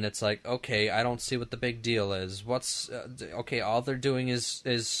 and it's like, okay, I don't see what the big deal is. Okay, all they're doing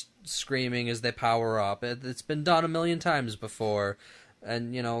is screaming as they power up. It's been done a million times before.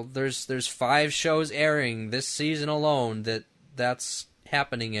 And, there's 5 shows airing this season alone that's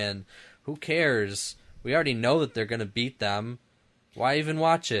happening in. Who cares? We already know that they're going to beat them. Why even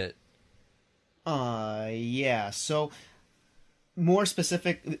watch it? Yeah, so more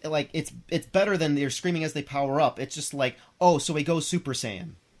specific, like, it's better than they're screaming as they power up. It's just like, oh, so he goes Super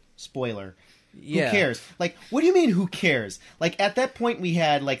Saiyan. Spoiler. Yeah. Who cares? Like, what do you mean, who cares? Like, at that point, we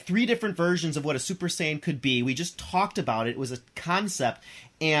had, like, 3 different versions of what a Super Saiyan could be. We just talked about it. It was a concept.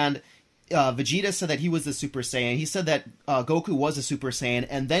 And Vegeta said that he was the Super Saiyan. He said that Goku was a Super Saiyan.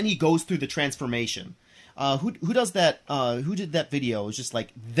 And then he goes through the transformation. Who does that? Who did that video? It was just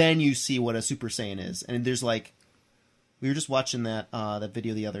like, then you see what a Super Saiyan is. And there's, like... We were just watching that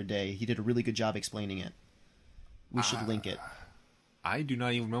video the other day. He did a really good job explaining it. We should link it. I do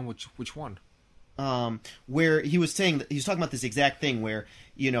not even remember which one. Where he was saying that he was talking about this exact thing where,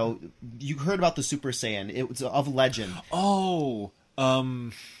 you heard about the Super Saiyan. It was of legend. Oh, I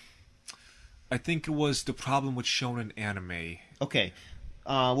think it was the problem with shonen anime. Okay.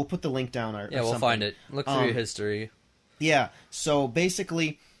 We'll put the link down. We'll find it. Look through your history. Yeah. So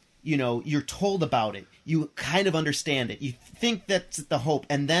basically, you're told about it. You kind of understand it. You think that's the hope.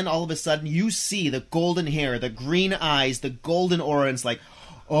 And then all of a sudden you see the golden hair, the green eyes, the golden aura. And it's like,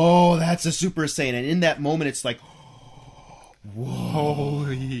 oh, that's a Super Saiyan. And in that moment, it's like, whoa.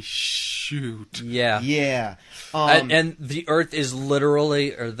 Holy shoot. Yeah. Yeah. And the Earth is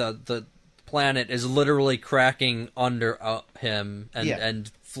literally, or the planet is literally cracking under him and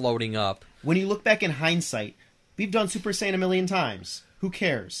floating up. When you look back in hindsight, we've done Super Saiyan a million times. Who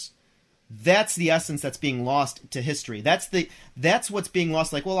cares? That's the essence that's being lost to history. That's what's being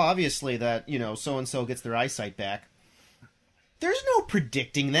lost. Like, well, obviously that, so-and-so gets their eyesight back. There's no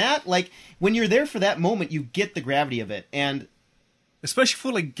predicting that. Like, when you're there for that moment, you get the gravity of it. And especially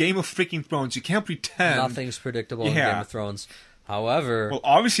for, like, Game of freaking Thrones, you can't pretend. Nothing's predictable in Game of Thrones. However... Well,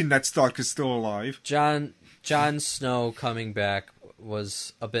 obviously Ned Stark is still alive. Jon Snow coming back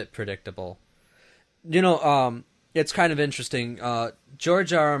was a bit predictable. It's kind of interesting.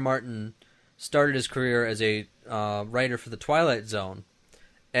 George R.R. Martin started his career as a writer for The Twilight Zone.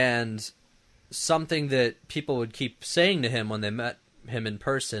 And something that people would keep saying to him when they met him in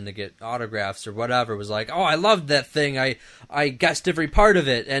person to get autographs or whatever was like, oh, I loved that thing. I guessed every part of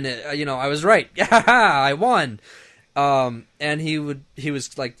it. And, I was right. Yeah, I won. And he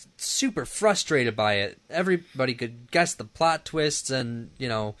was like super frustrated by it. Everybody could guess the plot twists and,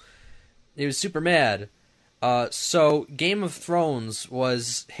 he was super mad. So Game of Thrones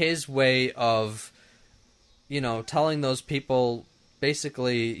was his way of, telling those people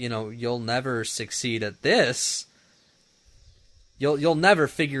basically, you'll never succeed at this. You'll never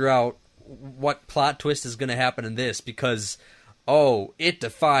figure out what plot twist is going to happen in this because, it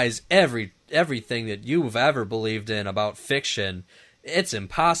defies everything that you've ever believed in about fiction. It's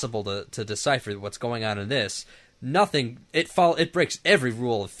impossible to decipher what's going on in this. It breaks every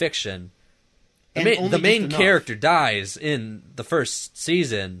rule of fiction. The main character dies in the first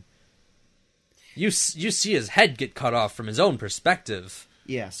season. You see his head get cut off from his own perspective.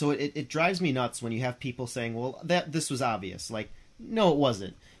 Yeah, so it drives me nuts when you have people saying, well, this was obvious. Like, no, it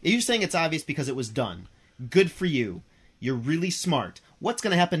wasn't. You're saying it's obvious because it was done. Good for you. You're really smart. What's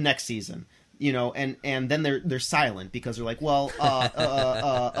going to happen next season? And then they're silent because they're like, well,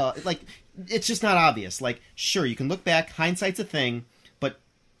 like, it's just not obvious. Like, sure, you can look back, hindsight's a thing,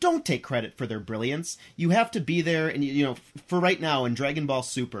 don't take credit for their brilliance. You have to be there, and for right now in Dragon Ball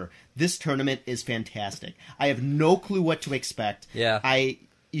Super, this tournament is fantastic. I have no clue what to expect. Yeah.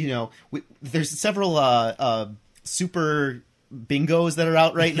 There's several super bingos that are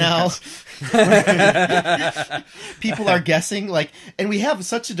out right now. People are guessing, like, and we have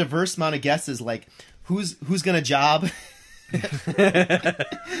such a diverse amount of guesses, like who's gonna job.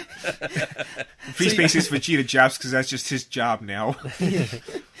 Free space is Vegeta jobs because that's just his job now.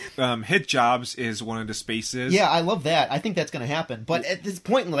 Hit jobs is one of the spaces. Yeah, I love that. I think that's going to happen. But at this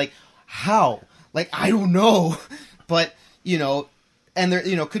point, like, how? Like, I don't know. But, and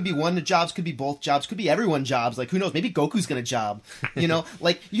there, could be one of the jobs, could be both jobs, could be everyone jobs. Like, who knows? Maybe Goku's going to job.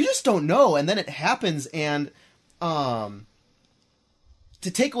 Like, you just don't know. And then it happens, and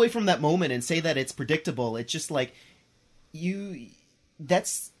to take away from that moment and say that it's predictable, it's just like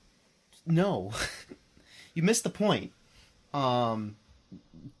no. You missed the point. Go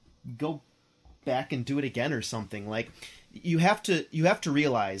back and do it again or something. Like, you have to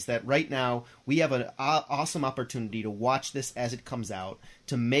realize that right now we have an awesome opportunity to watch this as it comes out,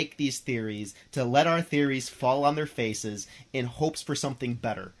 to make these theories, to let our theories fall on their faces in hopes for something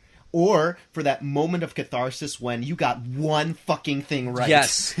better. Or for that moment of catharsis when you got one fucking thing right.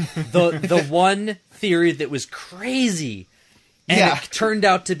 Yes. The one theory that was crazy and it turned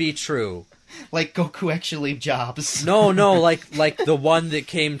out to be true. Like Goku actually jobs. No, like the one that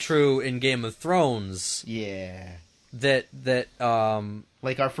came true in Game of Thrones. Yeah. That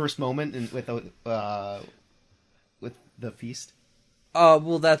like our first moment with the feast.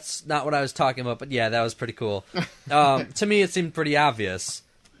 Well, that's not what I was talking about, but yeah, that was pretty cool. To me, it seemed pretty obvious,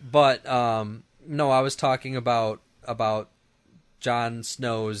 but no, I was talking about Jon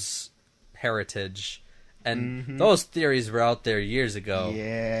Snow's heritage, and those theories were out there years ago.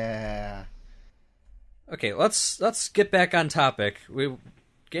 Yeah. Okay, let's get back on topic.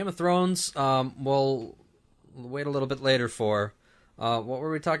 Game of Thrones. We'll wait a little bit later for. What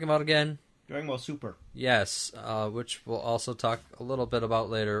were we talking about again? Dragonfall Super. Yes, which we'll also talk a little bit about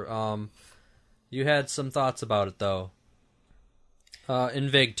later. You had some thoughts about it, though. In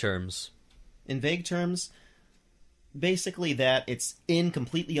vague terms. In vague terms, basically that it's in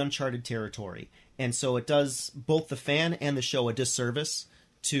completely uncharted territory. And so it does both the fan and the show a disservice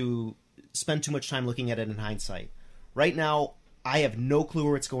to spend too much time looking at it in hindsight. Right now, I have no clue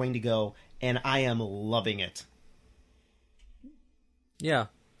where it's going to go, and I am loving it. Yeah.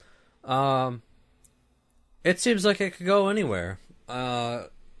 It seems like it could go anywhere. And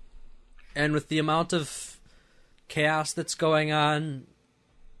with the amount of chaos that's going on,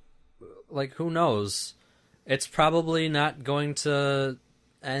 like, who knows? It's probably not going to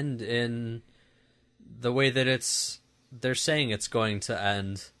end in the way that they're saying it's going to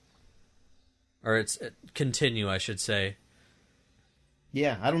end. Or continue, I should say.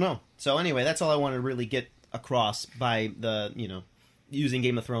 Yeah, I don't know. So anyway, that's all I wanted to really get across by using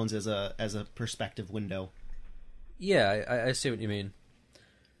Game of Thrones as a perspective window. Yeah, I see what you mean.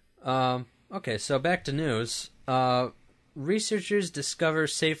 Okay, so back to news. Researchers discover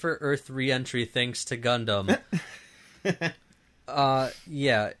safer Earth re-entry thanks to Gundam.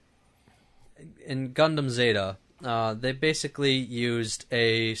 Yeah. In Gundam Zeta, they basically used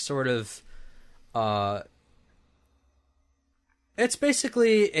a sort of... it's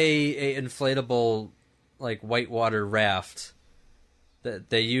basically a inflatable, like, whitewater raft that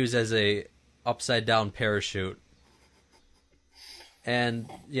they use as a upside-down parachute. And,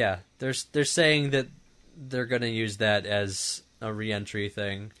 yeah, they're saying that they're going to use that as a re-entry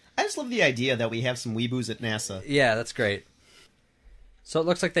thing. I just love the idea that we have some weeboos at NASA. Yeah, that's great. So it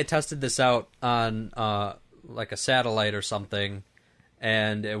looks like they tested this out on, like, a satellite or something,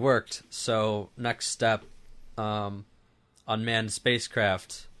 and it worked. So, next step, unmanned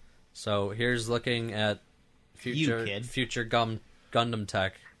spacecraft. So, here's looking at future Gundam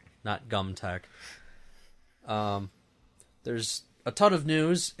tech, not gum tech. There's a ton of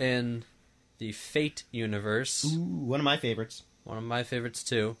news in the Fate universe. Ooh, one of my favorites. One of my favorites,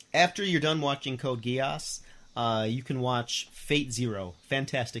 too. After you're done watching Code Geass, you can watch Fate Zero.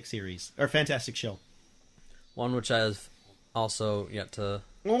 Fantastic series. Or fantastic show. One which I've also yet to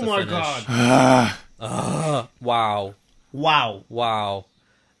my finish. God. Wow.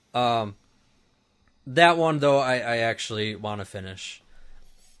 That one, though, I actually want to finish.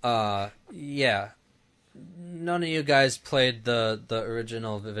 Yeah. None of you guys played the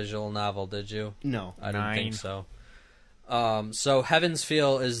original visual novel, did you? No. I don't think so. So Heaven's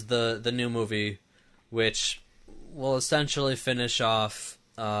Feel is the new movie, which will essentially finish off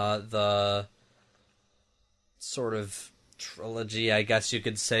the sort of trilogy, I guess you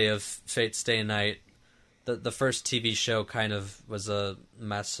could say, of Fate Stay Night. The first TV show kind of was a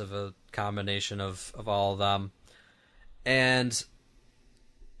mess of a combination of all of them. And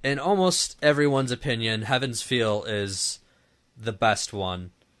in almost everyone's opinion, Heaven's Feel is the best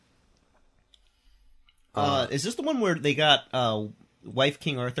one. Is this the one where they got wife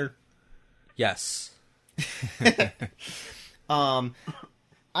King Arthur? Yes.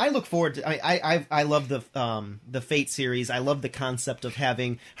 I look forward to. I love the Fate series. I love the concept of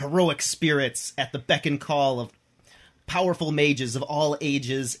having heroic spirits at the beck and call of powerful mages of all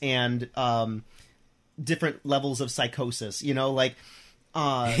ages and different levels of psychosis. You know, like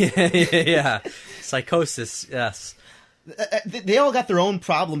yeah, psychosis. Yes, they all got their own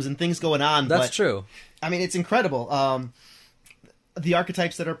problems and things going on. That's true. I mean, it's incredible. the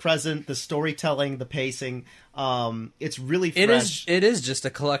archetypes that are present, the storytelling, the pacing. It's really fresh. It is just a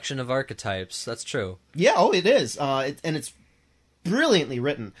collection of archetypes. That's true. Yeah, oh, it is. And it's brilliantly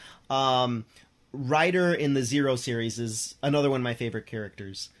written. Ryder in the Zero series is another one of my favorite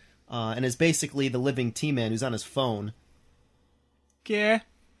characters. And is basically the living T-Man who's on his phone. Yeah.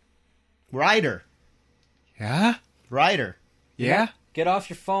 Ryder. Yeah? Ryder. Yeah? Get off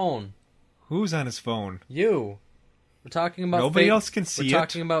your phone. Who's on his phone? You. We're talking about Nobody Fate, else can see it. We're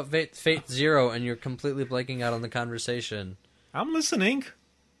talking about Fate Zero, and you're completely blanking out on the conversation. I'm listening.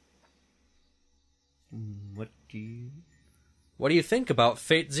 What do you think about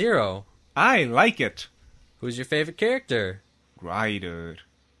Fate Zero? I like it. Who's your favorite character? Ryder.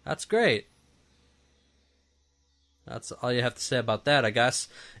 That's great. That's all you have to say about that, I guess.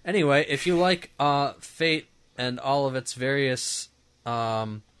 Anyway, if you like Fate and all of its various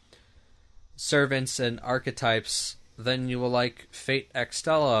servants and archetypes, then you will like Fate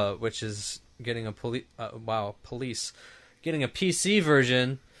Extella, which is getting a getting a PC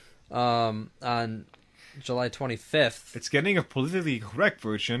version on July 25th. It's getting a politically correct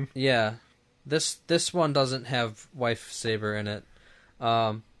version. Yeah, this one doesn't have Wife Saber in it.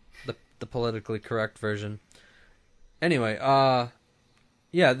 The politically correct version. Anyway,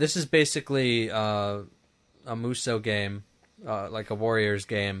 yeah, this is basically a Muso game, like a Warriors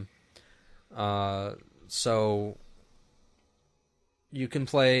game. So you can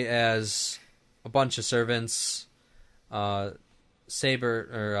play as a bunch of servants. Saber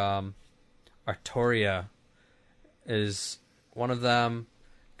or Artoria is one of them.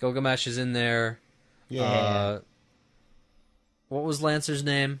 Gilgamesh is in there. Yeah. What was Lancer's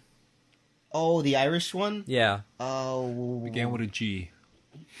name? Oh, the Irish one? Yeah. Oh. Began with a G.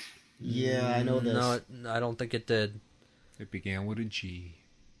 Yeah, I know this. No, I don't think it did. It began with a G.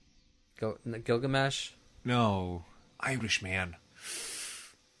 Gilgamesh? No. Irishman.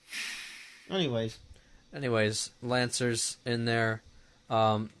 Anyways, Lancer's in there,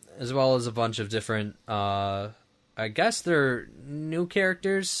 as well as a bunch of different, I guess they're new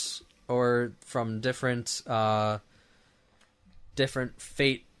characters, or from different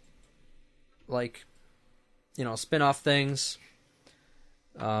Fate, like, spin-off things.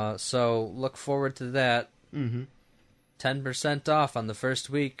 So look forward to that. Mm-hmm. 10% off on the first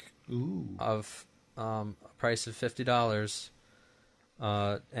week. Ooh. Of a price of $50.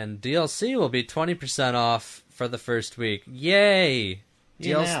 And DLC will be 20% off for the first week. Yay!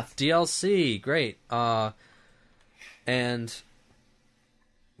 DLC, great. And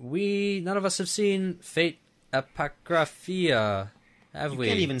none of us have seen Fate Apocrypha, have we?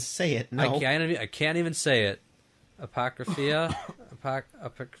 You can't even say it. No, I can't even say it. Apocrypha.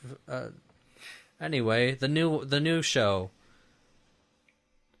 Anyway, the new show.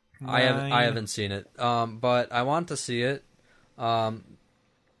 I haven't seen it, but I want to see it.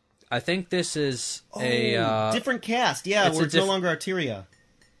 I think this is a different cast. Yeah, where it's no longer Arteria.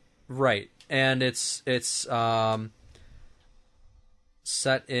 Right, and it's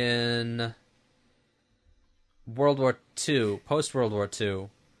set in World War II, post World War II.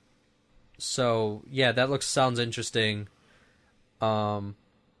 So yeah, that sounds interesting. Yeah,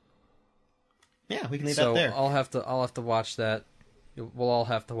 we can leave that there. I'll have to watch that. We'll all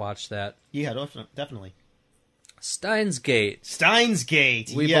have to watch that. Yeah, definitely. Steins Gate.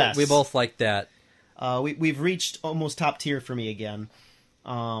 Yes. We both like that. We've reached almost top tier for me again.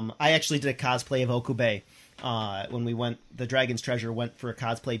 I actually did a cosplay of Okube when we went. The Dragon's Treasure went for a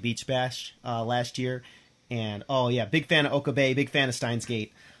cosplay beach bash last year, and big fan of Okube, big fan of Steins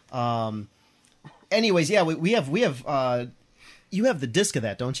Gate. Anyways, yeah, we have. You have the disc of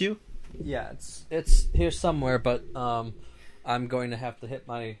that, don't you? Yeah, it's here somewhere, but I'm going to have to hit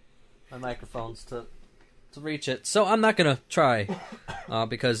my microphones to reach it. So I'm not going to try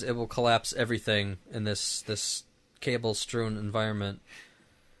because it will collapse everything in this cable-strewn environment.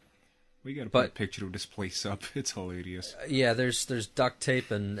 We got to put a picture of this place up. It's hilarious. Yeah, there's duct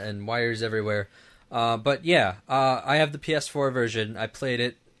tape and wires everywhere. But yeah, I have the PS4 version. I played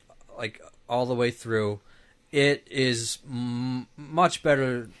it like all the way through. It is much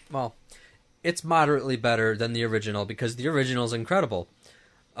better. Well, it's moderately better than the original because the original is incredible.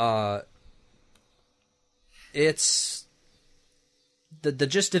 It's the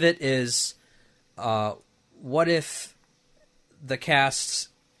gist of it is, what if the cast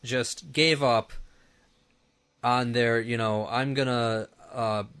just gave up on their, I'm gonna,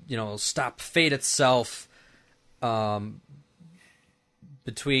 stop fate itself,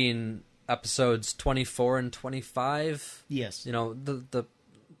 between episodes 24 and 25. Yes. The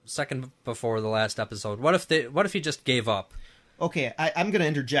second before the last episode. What if he just gave up? Okay, I'm going to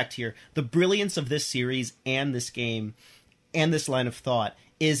interject here. The brilliance of this series and this game and this line of thought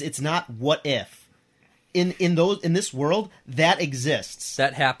is it's not what if. In this world, that exists.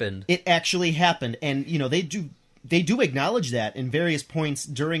 That happened. It actually happened, and they do acknowledge that in various points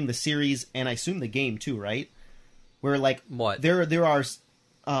during the series, and I assume the game too, right? Where like what there are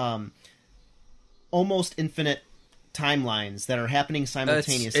almost infinite timelines that are happening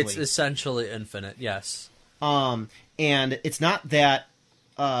simultaneously. It's essentially infinite, yes. And it's not that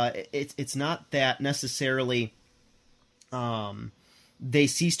it's not that necessarily they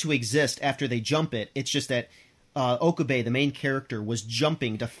cease to exist after they jump it. It's just that Okube, the main character, was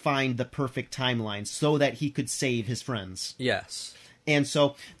jumping to find the perfect timeline so that he could save his friends. Yes. And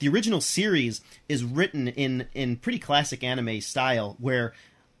so the original series is written in pretty classic anime style, where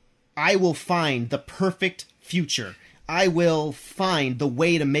I will find the perfect future. I will find the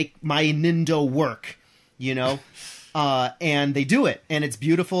way to make my Nindo work, and they do it, and it's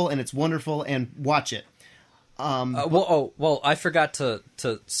beautiful and it's wonderful, and watch it. I forgot to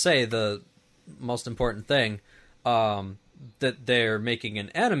say the most important thing, that they're making an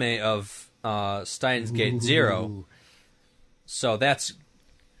anime of Steins Gate Zero. So that's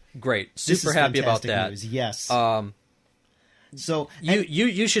great. Super happy about that. News. Yes. So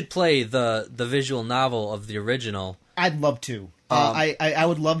you should play the visual novel of the original. I'd love to. I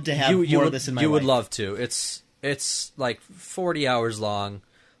would love to have more of this in my life. You would love to. It's like 40 hours long,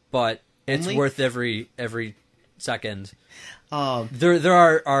 but it's worth every second.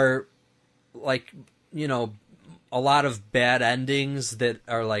 There are like a lot of bad endings that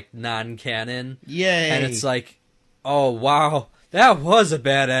are like non-canon. Yay! And it's like, oh wow, that was a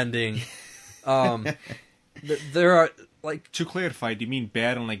bad ending. There are like, to clarify, do you mean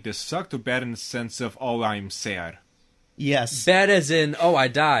bad in like this sucked, or bad in the sense of I'm sad? Yes. Bad as in I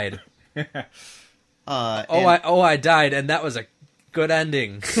died. I died, and that was a good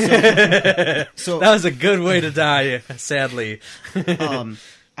ending. So that was a good way to die. Sadly.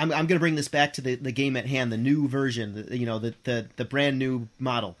 I'm going to bring this back to the game at hand, the new version, the brand new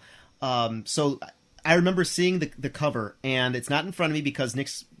model. So I remember seeing the cover, and it's not in front of me because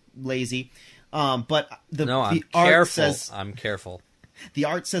Nick's lazy. But the art says, I'm careful. The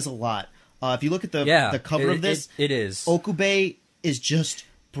art says a lot. If you look at the cover of this, it is. Okube is just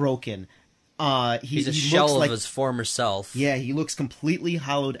broken. He's a shell of his former self. Yeah, he looks completely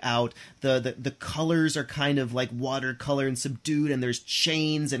hollowed out. The colors are kind of like watercolor and subdued, and there's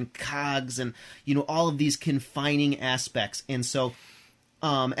chains and cogs and all of these confining aspects. And so,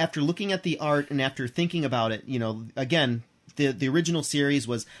 after looking at the art and after thinking about it, again, the original series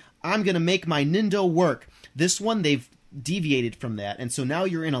was, I'm going to make my Nindo work. This one, they've deviated from that, and so now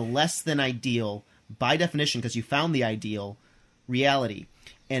you're in a less than ideal, by definition, because you found the ideal reality.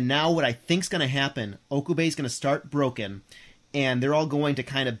 And now what I think's going to happen, Okube's going to start broken, and they're all going to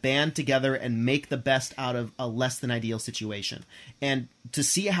kind of band together and make the best out of a less than ideal situation. And to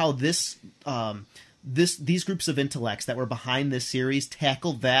see how these groups of intellects that were behind this series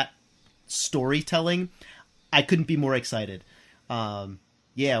tackle that storytelling, I couldn't be more excited. Yeah,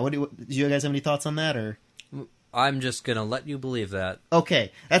 do you guys have any thoughts on that, or? I'm just gonna let you believe that.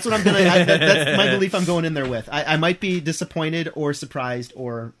 Okay, that's what I'm gonna. That's my belief. I'm going in there with. I might be disappointed or surprised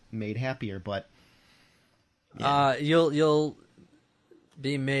or made happier, but yeah. You'll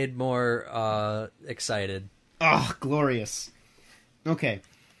be made more excited. Oh, glorious! Okay,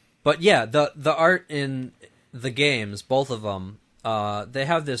 but yeah, the art in the games, both of them, they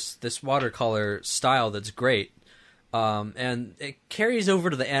have this watercolor style that's great. And it carries over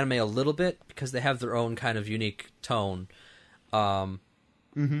to the anime a little bit because they have their own kind of unique tone. So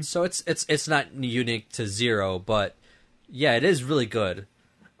it's not unique to Zero, but yeah, it is really good.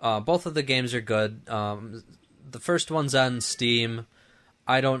 Both of the games are good. The first one's on Steam.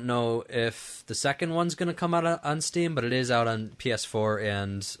 I don't know if the second one's going to come out on Steam, but it is out on PS4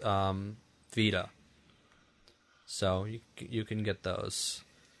 and Vita. So you can get those.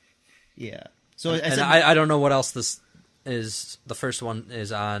 Yeah. So I don't know what else this is. The first one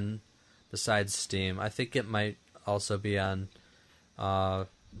is on besides Steam. I think it might also be on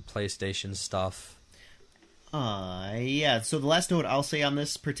PlayStation stuff. Yeah. So the last note I'll say on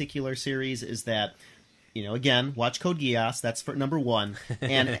this particular series is that, again, watch Code Geass. That's for number one.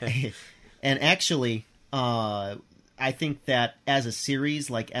 And and actually, I think that as a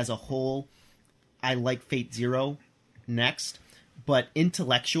series, like as a whole, I like Fate Zero next. But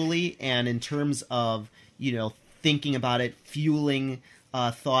intellectually and in terms of, thinking about it, fueling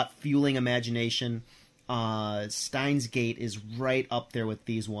thought, fueling imagination, Steins Gate is right up there with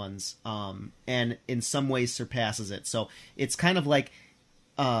these ones, and in some ways surpasses it. So it's kind of like,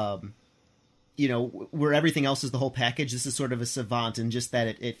 where everything else is the whole package, this is sort of a savant in just that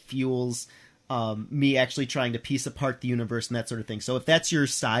it fuels me actually trying to piece apart the universe and that sort of thing. So if that's your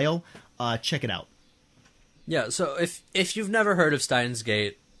style, check it out. Yeah, so if you've never heard of Steins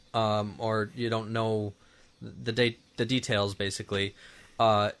Gate, or you don't know the details, basically,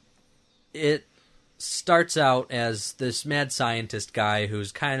 it starts out as this mad scientist guy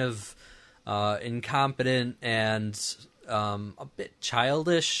who's kind of incompetent and a bit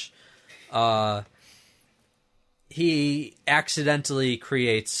childish. He accidentally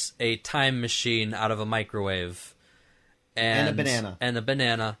creates a time machine out of a microwave. And a banana. And a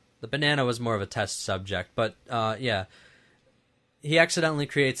banana. The banana was more of a test subject, but yeah. He accidentally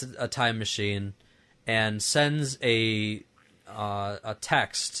creates a time machine and sends a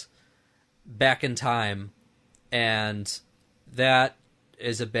text back in time, and that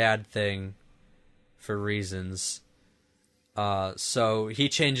is a bad thing for reasons. So he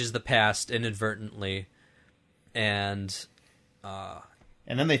changes the past inadvertently, and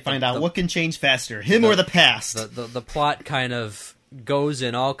then they find out what can change faster, him or the past. The plot kind of goes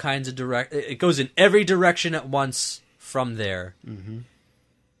in all kinds of it goes in every direction at once from there. Mm-hmm.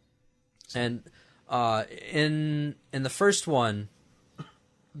 And in the first one,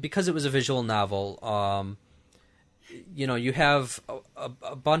 because it was a visual novel, you have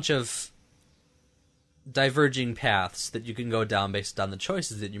a bunch of diverging paths that you can go down based on the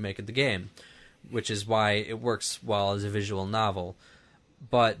choices that you make in the game, which is why it works well as a visual novel.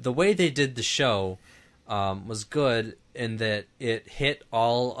 But the way they did the show was good in that it hit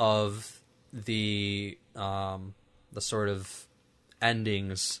all of the sort of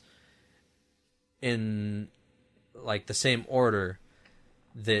endings in like the same order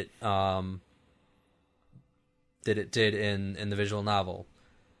that it did in the visual novel.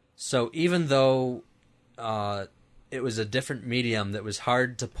 So even though it was a different medium that was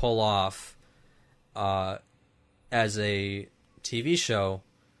hard to pull off as a TV show,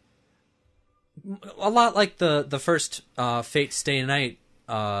 a lot like the first Fate Stay Night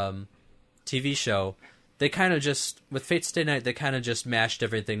TV show, they kind of just, with Fate Stay Night, they kind of just mashed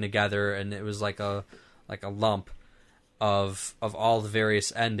everything together, and it was like a lump of all the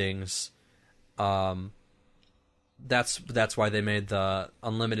various endings. That's why they made the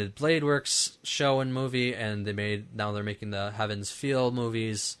Unlimited Blade Works show and movie, and now they're making the Heaven's Feel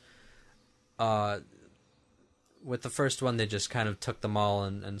movies. With the first one, they just kind of took them all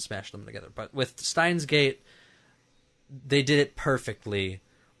and smashed them together. But with Steins Gate, they did it perfectly,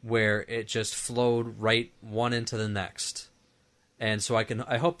 where it just flowed right one into the next. And so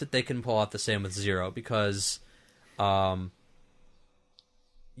I hope that they can pull off the same with Zero, because you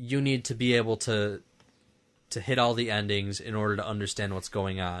need to be able to hit all the endings in order to understand what's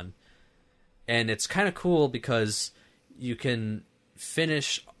going on. And it's kind of cool because you can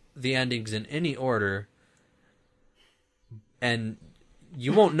finish the endings in any order, and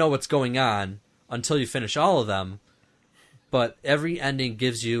you won't know what's going on until you finish all of them, but every ending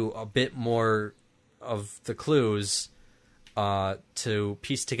gives you a bit more of the clues to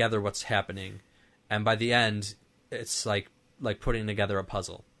piece together what's happening. And by the end, it's like putting together a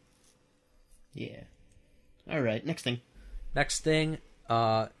puzzle. Yeah. All right, next thing. Next thing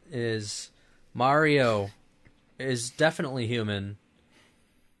is Mario is definitely human,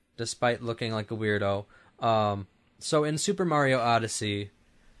 despite looking like a weirdo. So in Super Mario Odyssey,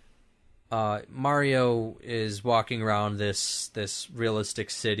 Mario is walking around this realistic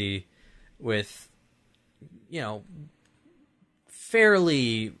city with,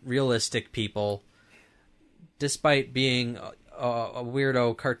 fairly realistic people, despite being a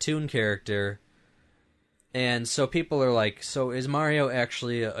weirdo cartoon character. And so people are like, so is Mario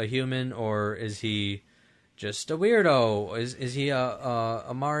actually a human, or is he just a weirdo? Is he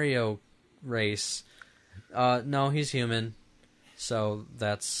a Mario race? No, he's human. So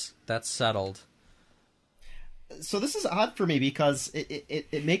that's settled. So this is odd for me because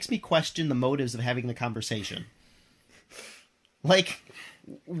it makes me question the motives of having the conversation. Like,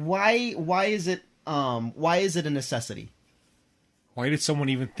 why is it a necessity? Why did someone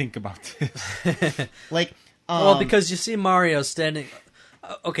even think about this? Like, well, because you see Mario standing.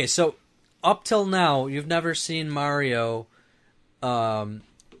 Okay, so up till now, you've never seen Mario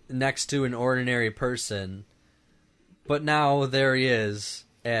next to an ordinary person, but now there he is.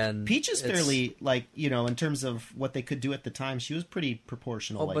 And Peach is fairly, in terms of what they could do at the time, she was pretty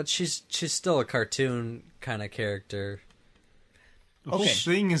proportional. Oh, but she's still a cartoon kind of character. The whole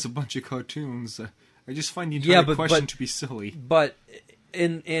thing is a bunch of cartoons. I just find the entire question to be silly. But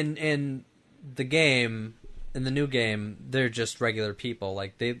in the game, in the new game, they're just regular people.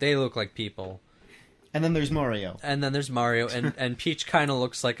 Like they look like people. And then there's Mario. And Peach kind of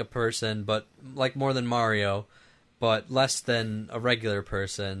looks like a person, but like more than Mario, but less than a regular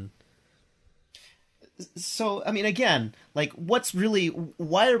person. So, I mean, again, like,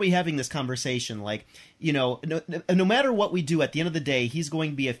 why are we having this conversation? Like, no matter what we do, at the end of the day, he's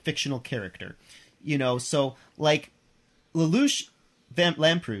going to be a fictional character. So, like, Lelouch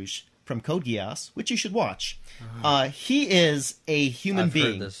Lamperouge from Code Geass, which you should watch, he is a human being.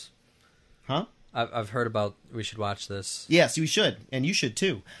 I've heard this. Huh? I've heard about we should watch this. Yes, you should, and you should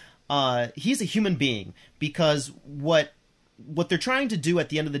too. He's a human being, because what they're trying to do at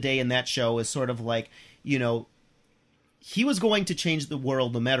the end of the day in that show is sort of like, he was going to change the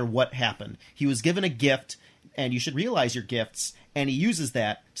world no matter what happened. He was given a gift, and you should realize your gifts, and he uses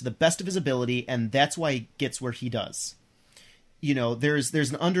that to the best of his ability, and that's why he gets where he does. There's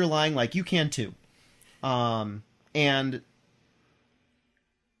an underlying, like, you can too. But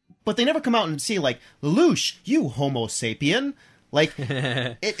they never come out and say, like, Lelouch, you homo sapien. Like,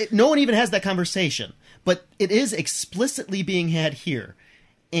 no one even has that conversation. But it is explicitly being had here.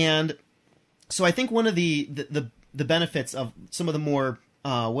 And so I think one of the benefits of some of the more,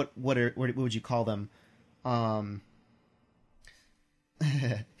 what would you call them? Some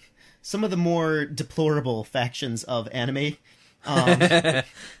of the more deplorable factions of anime,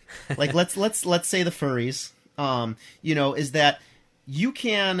 like let's say the furries, is that you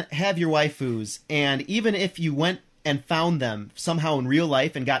can have your waifus, and even if you went and found them somehow in real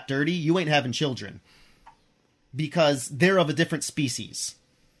life and got dirty, you ain't having children. Because they're of a different species.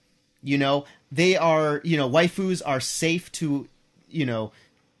 They are, waifus are safe to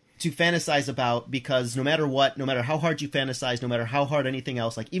fantasize about, because no matter what, no matter how hard you fantasize, no matter how hard anything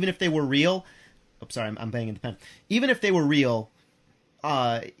else, like, even if they were real, I'm banging the pen. Even if they were real,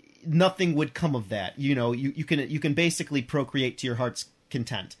 nothing would come of that. You can basically procreate to your heart's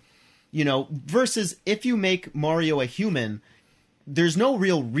content. Versus if you make Mario a human, there's no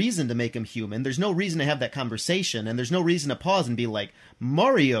real reason to make him human. There's no reason to have that conversation, and there's no reason to pause and be like,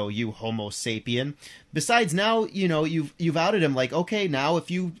 Mario, you homo sapien. Besides, now, you've outed him, like, okay, now if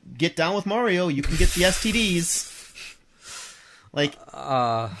you get down with Mario, you can get the STDs. Like,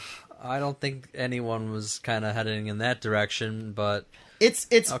 I don't think anyone was kind of heading in that direction, but it's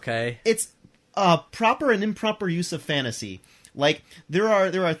okay. It's proper and improper use of fantasy. Like, there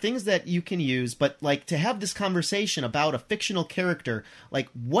are things that you can use, but, like, to have this conversation about a fictional character, like,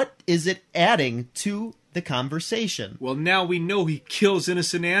 what is it adding to the conversation? Well, now we know he kills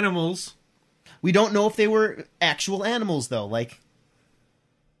innocent animals. We don't know if they were actual animals, though. Like,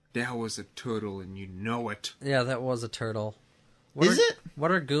 that was a turtle, and you know it. Yeah, that was a turtle. Is it?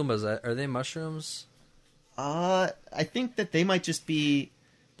 What are Goombas? Are they mushrooms? I think that they might just be...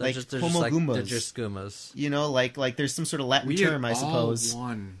 Like, homo Goombas. They're just Goombas. Like there's some sort of Latin term, I suppose.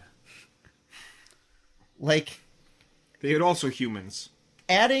 One. Like, they had also humans.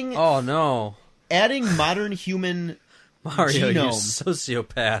 Adding modern human Mario, genome. you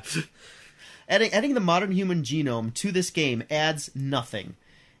sociopath. adding the modern human genome to this game adds nothing.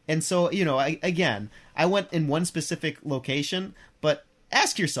 And so, I went in one specific location, but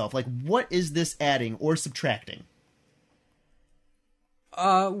ask yourself, like, what is this adding or subtracting?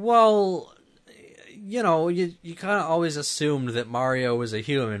 Well, you kind of always assumed that Mario was a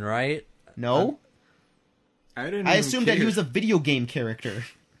human, right? No. I assumed that he was a video game character.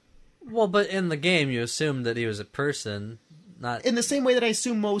 Well, but in the game, you assumed that he was a person, not... In the same way that I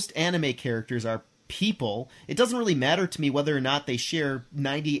assume most anime characters are people. It doesn't really matter to me whether or not they share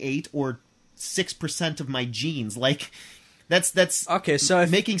 98 or 6% of my genes. Like... That's okay. So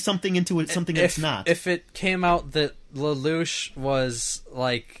making something into something that's not. If it came out that Lelouch was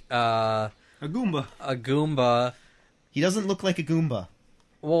like a Goomba, he doesn't look like a Goomba.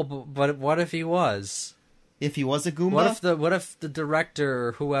 Well, but what if he was? If he was a Goomba, what if the director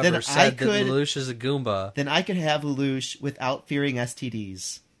or whoever said that Lelouch is a Goomba? Then I could have Lelouch without fearing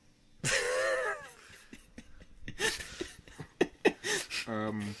STDs.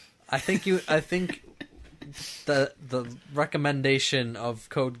 I think. The recommendation of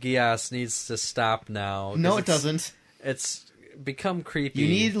Code Geass needs to stop now. No, it doesn't. It's become creepy. You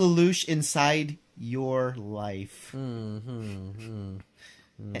need Lelouch inside your life. And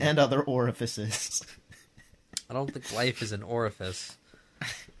other orifices. I don't think life is an orifice.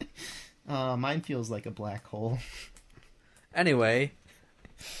 Mine feels like a black hole. Anyway,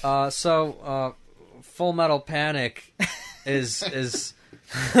 so Full Metal Panic is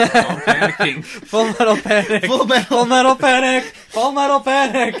I'm panicking. Full Metal Panic. Full Metal Panic. Full Metal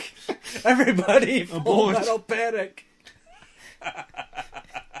Panic. Everybody, Full Metal Panic.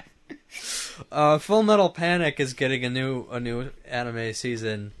 Full Metal Panic is getting a new anime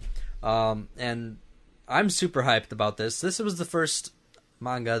season, and I'm super hyped about this. This was the first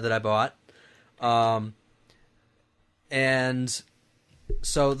manga that I bought, and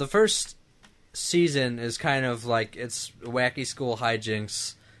so the first season is kind of like it's wacky school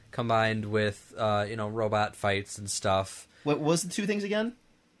hijinks combined with robot fights and stuff. What was the two things again?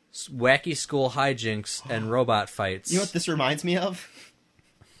 Wacky school hijinks and robot fights. You know what this reminds me of?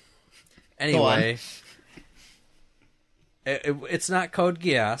 Anyway, it's not Code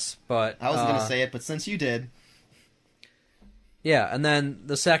Geass, but I was going to say it, but since you did. Yeah, and then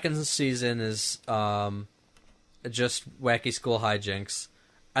the second season is just wacky school hijinks.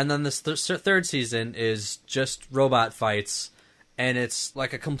 And then this third season is just robot fights, and it's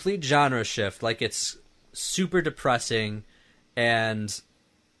like a complete genre shift. Like, it's super depressing and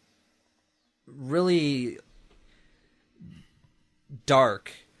really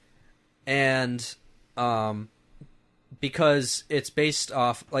dark. And because it's based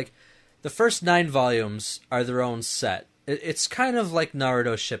off... Like, the first 9 volumes are their own set. It's kind of like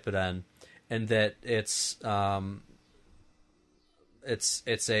Naruto Shippuden, in that it's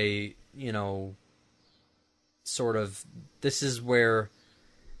a, sort of, this is where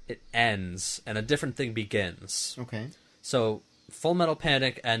it ends and a different thing begins. Okay. So Full Metal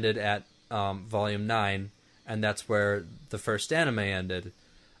Panic ended at volume 9, and that's where the first anime ended.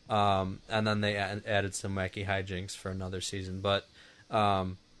 And then they added some wacky hijinks for another season. But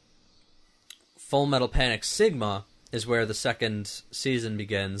Full Metal Panic Sigma is where the second season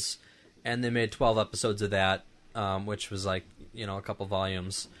begins, and they made 12 episodes of that, which was like, a couple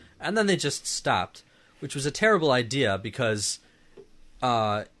volumes. And then they just stopped, which was a terrible idea because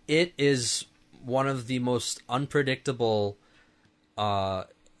it is one of the most unpredictable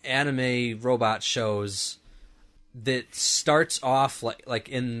anime robot shows that starts off like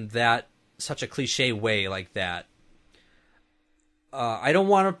in that such a cliche way like that. I don't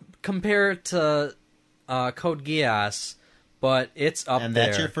want to compare it to Code Geass, but it's up there. And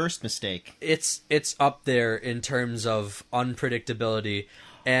that's your first mistake. It's up there in terms of unpredictability,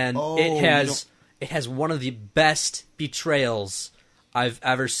 and it has one of the best betrayals I've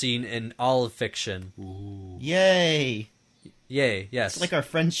ever seen in all of fiction. Ooh. Yay! Yes. It's like our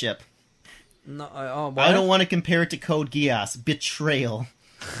friendship. No, I don't want to compare it to Code Geass. Betrayal.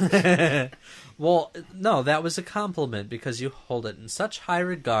 Well, no, that was a compliment because you hold it in such high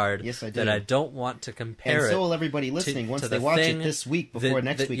regard. Yes, I do. That I don't want to compare it. And so will everybody listening once they watch it this week before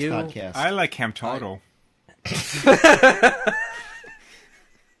next week's podcast. I like Hamtaro.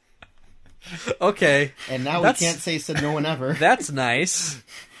 Okay. And now we can't say said no one ever. That's nice.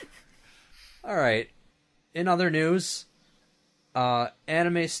 All right. In other news,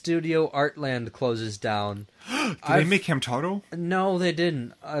 Anime Studio Artland closes down. Did they make Hamtaro? No, they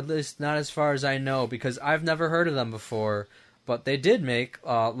didn't. At least not as far as I know, because I've never heard of them before. But they did make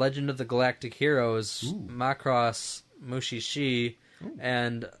Legend of the Galactic Heroes, Macross, Mushishi,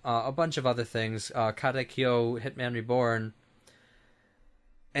 and a bunch of other things. Katekyo, Hitman Reborn.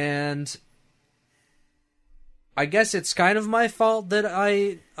 And I guess it's kind of my fault that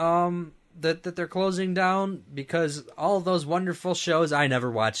that they're closing down, because all of those wonderful shows, I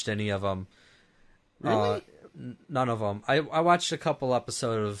never watched any of them. Really? None of them. I watched a couple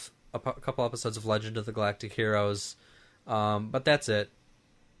episodes of Legend of the Galactic Heroes, but that's it.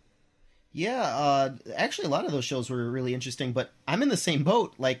 Yeah, actually a lot of those shows were really interesting, but I'm in the same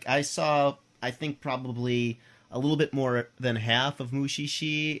boat. Like, I saw, I think, probably a little bit more than half of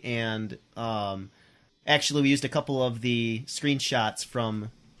Mushishi, and actually we used a couple of the screenshots from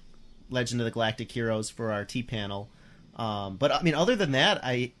Legend of the Galactic Heroes for our T-panel. But, I mean, other than that,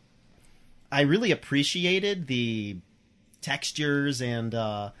 I really appreciated the textures, and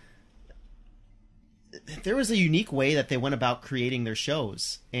there was a unique way that they went about creating their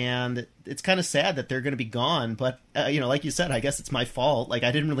shows. And it's kind of sad that they're going to be gone, but, like you said, I guess it's my fault. Like,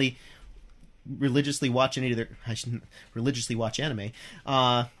 I didn't really religiously watch any of their... I shouldn't religiously watch anime.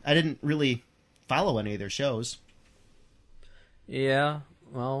 I didn't really follow any of their shows. Yeah,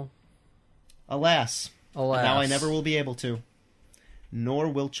 well... Alas. Alas. Now I never will be able to. Nor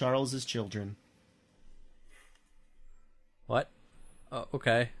will Charles's children. What?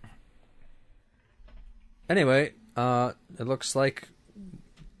 Okay. Anyway, it looks like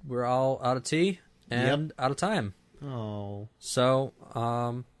we're all out of tea and out of time. Oh. So,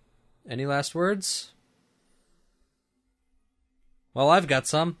 any last words? Well, I've got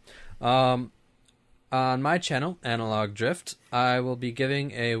some. On my channel, Analog Drift, I will be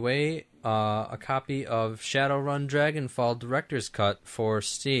giving away a copy of Shadowrun Dragonfall Director's Cut for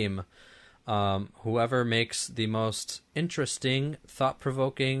Steam. Whoever makes the most interesting,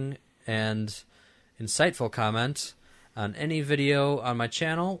 thought-provoking, and insightful comment on any video on my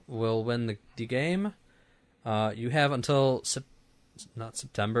channel will win the game. You have until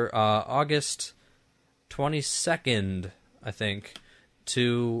August 22nd, I think,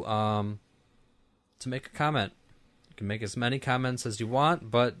 to to make a comment. You can make as many comments as you want,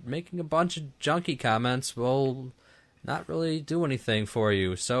 but making a bunch of junky comments will not really do anything for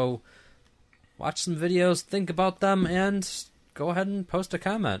you. So watch some videos, think about them, and go ahead and post a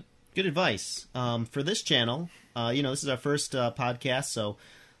comment. Good advice. For this channel, this is our first podcast, so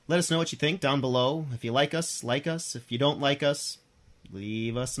let us know what you think down below. If you like us, like us. If you don't like us,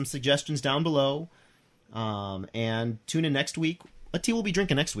 leave us some suggestions down below. And tune in next week. What tea will be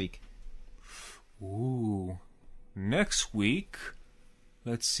drinking next week? Ooh. Next week,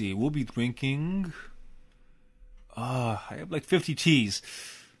 let's see, we'll be drinking... I have like 50 teas.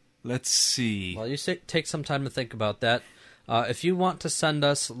 Let's see. Well, take some time to think about that. If you want to send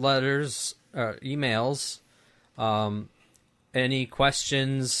us letters, emails, any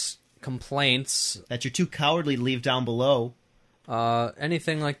questions, complaints... that you're too cowardly to leave down below...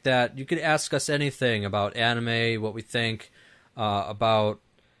 anything like that. You could ask us anything about anime, what we think, about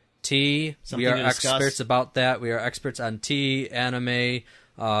tea. Something we are to discuss. experts about that. We are experts on tea, anime,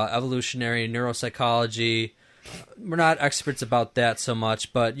 evolutionary neuropsychology. We're not experts about that so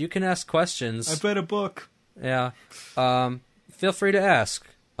much, but you can ask questions. I read a book. Yeah. Feel free to ask.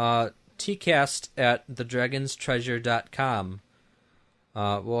 Teacast at thedragonstreasure.com.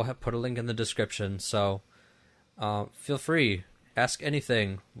 We'll put a link in the description, so feel free. Ask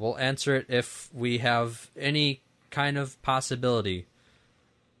anything. We'll answer it if we have any kind of possibility.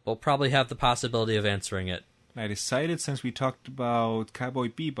 We'll probably have the possibility of answering it. I decided, since we talked about Cowboy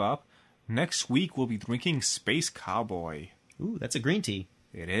Bebop, next week we'll be drinking Space Cowboy. Ooh, that's a green tea.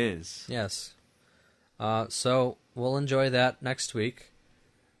 It is. Yes. So we'll enjoy that next week.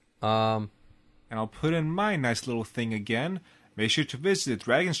 And I'll put in my nice little thing again. Make sure to visit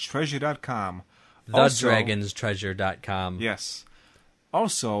dragonstreasure.com. thedragonstreasure.com. Yes.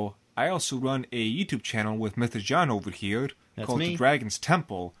 Also, I also run a YouTube channel with Mr. John over here called me. The Dragon's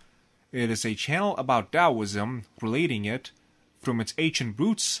Temple. It is a channel about Taoism, relating it from its ancient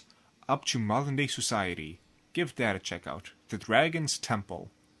roots up to modern-day society. Give that a check out. The Dragon's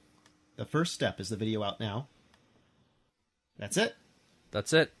Temple. The first step is the video out now. That's it.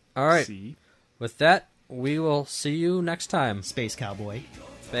 That's it. All right. See? With that, we will see you next time. Space Cowboy.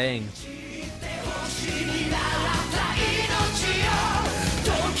 Bang.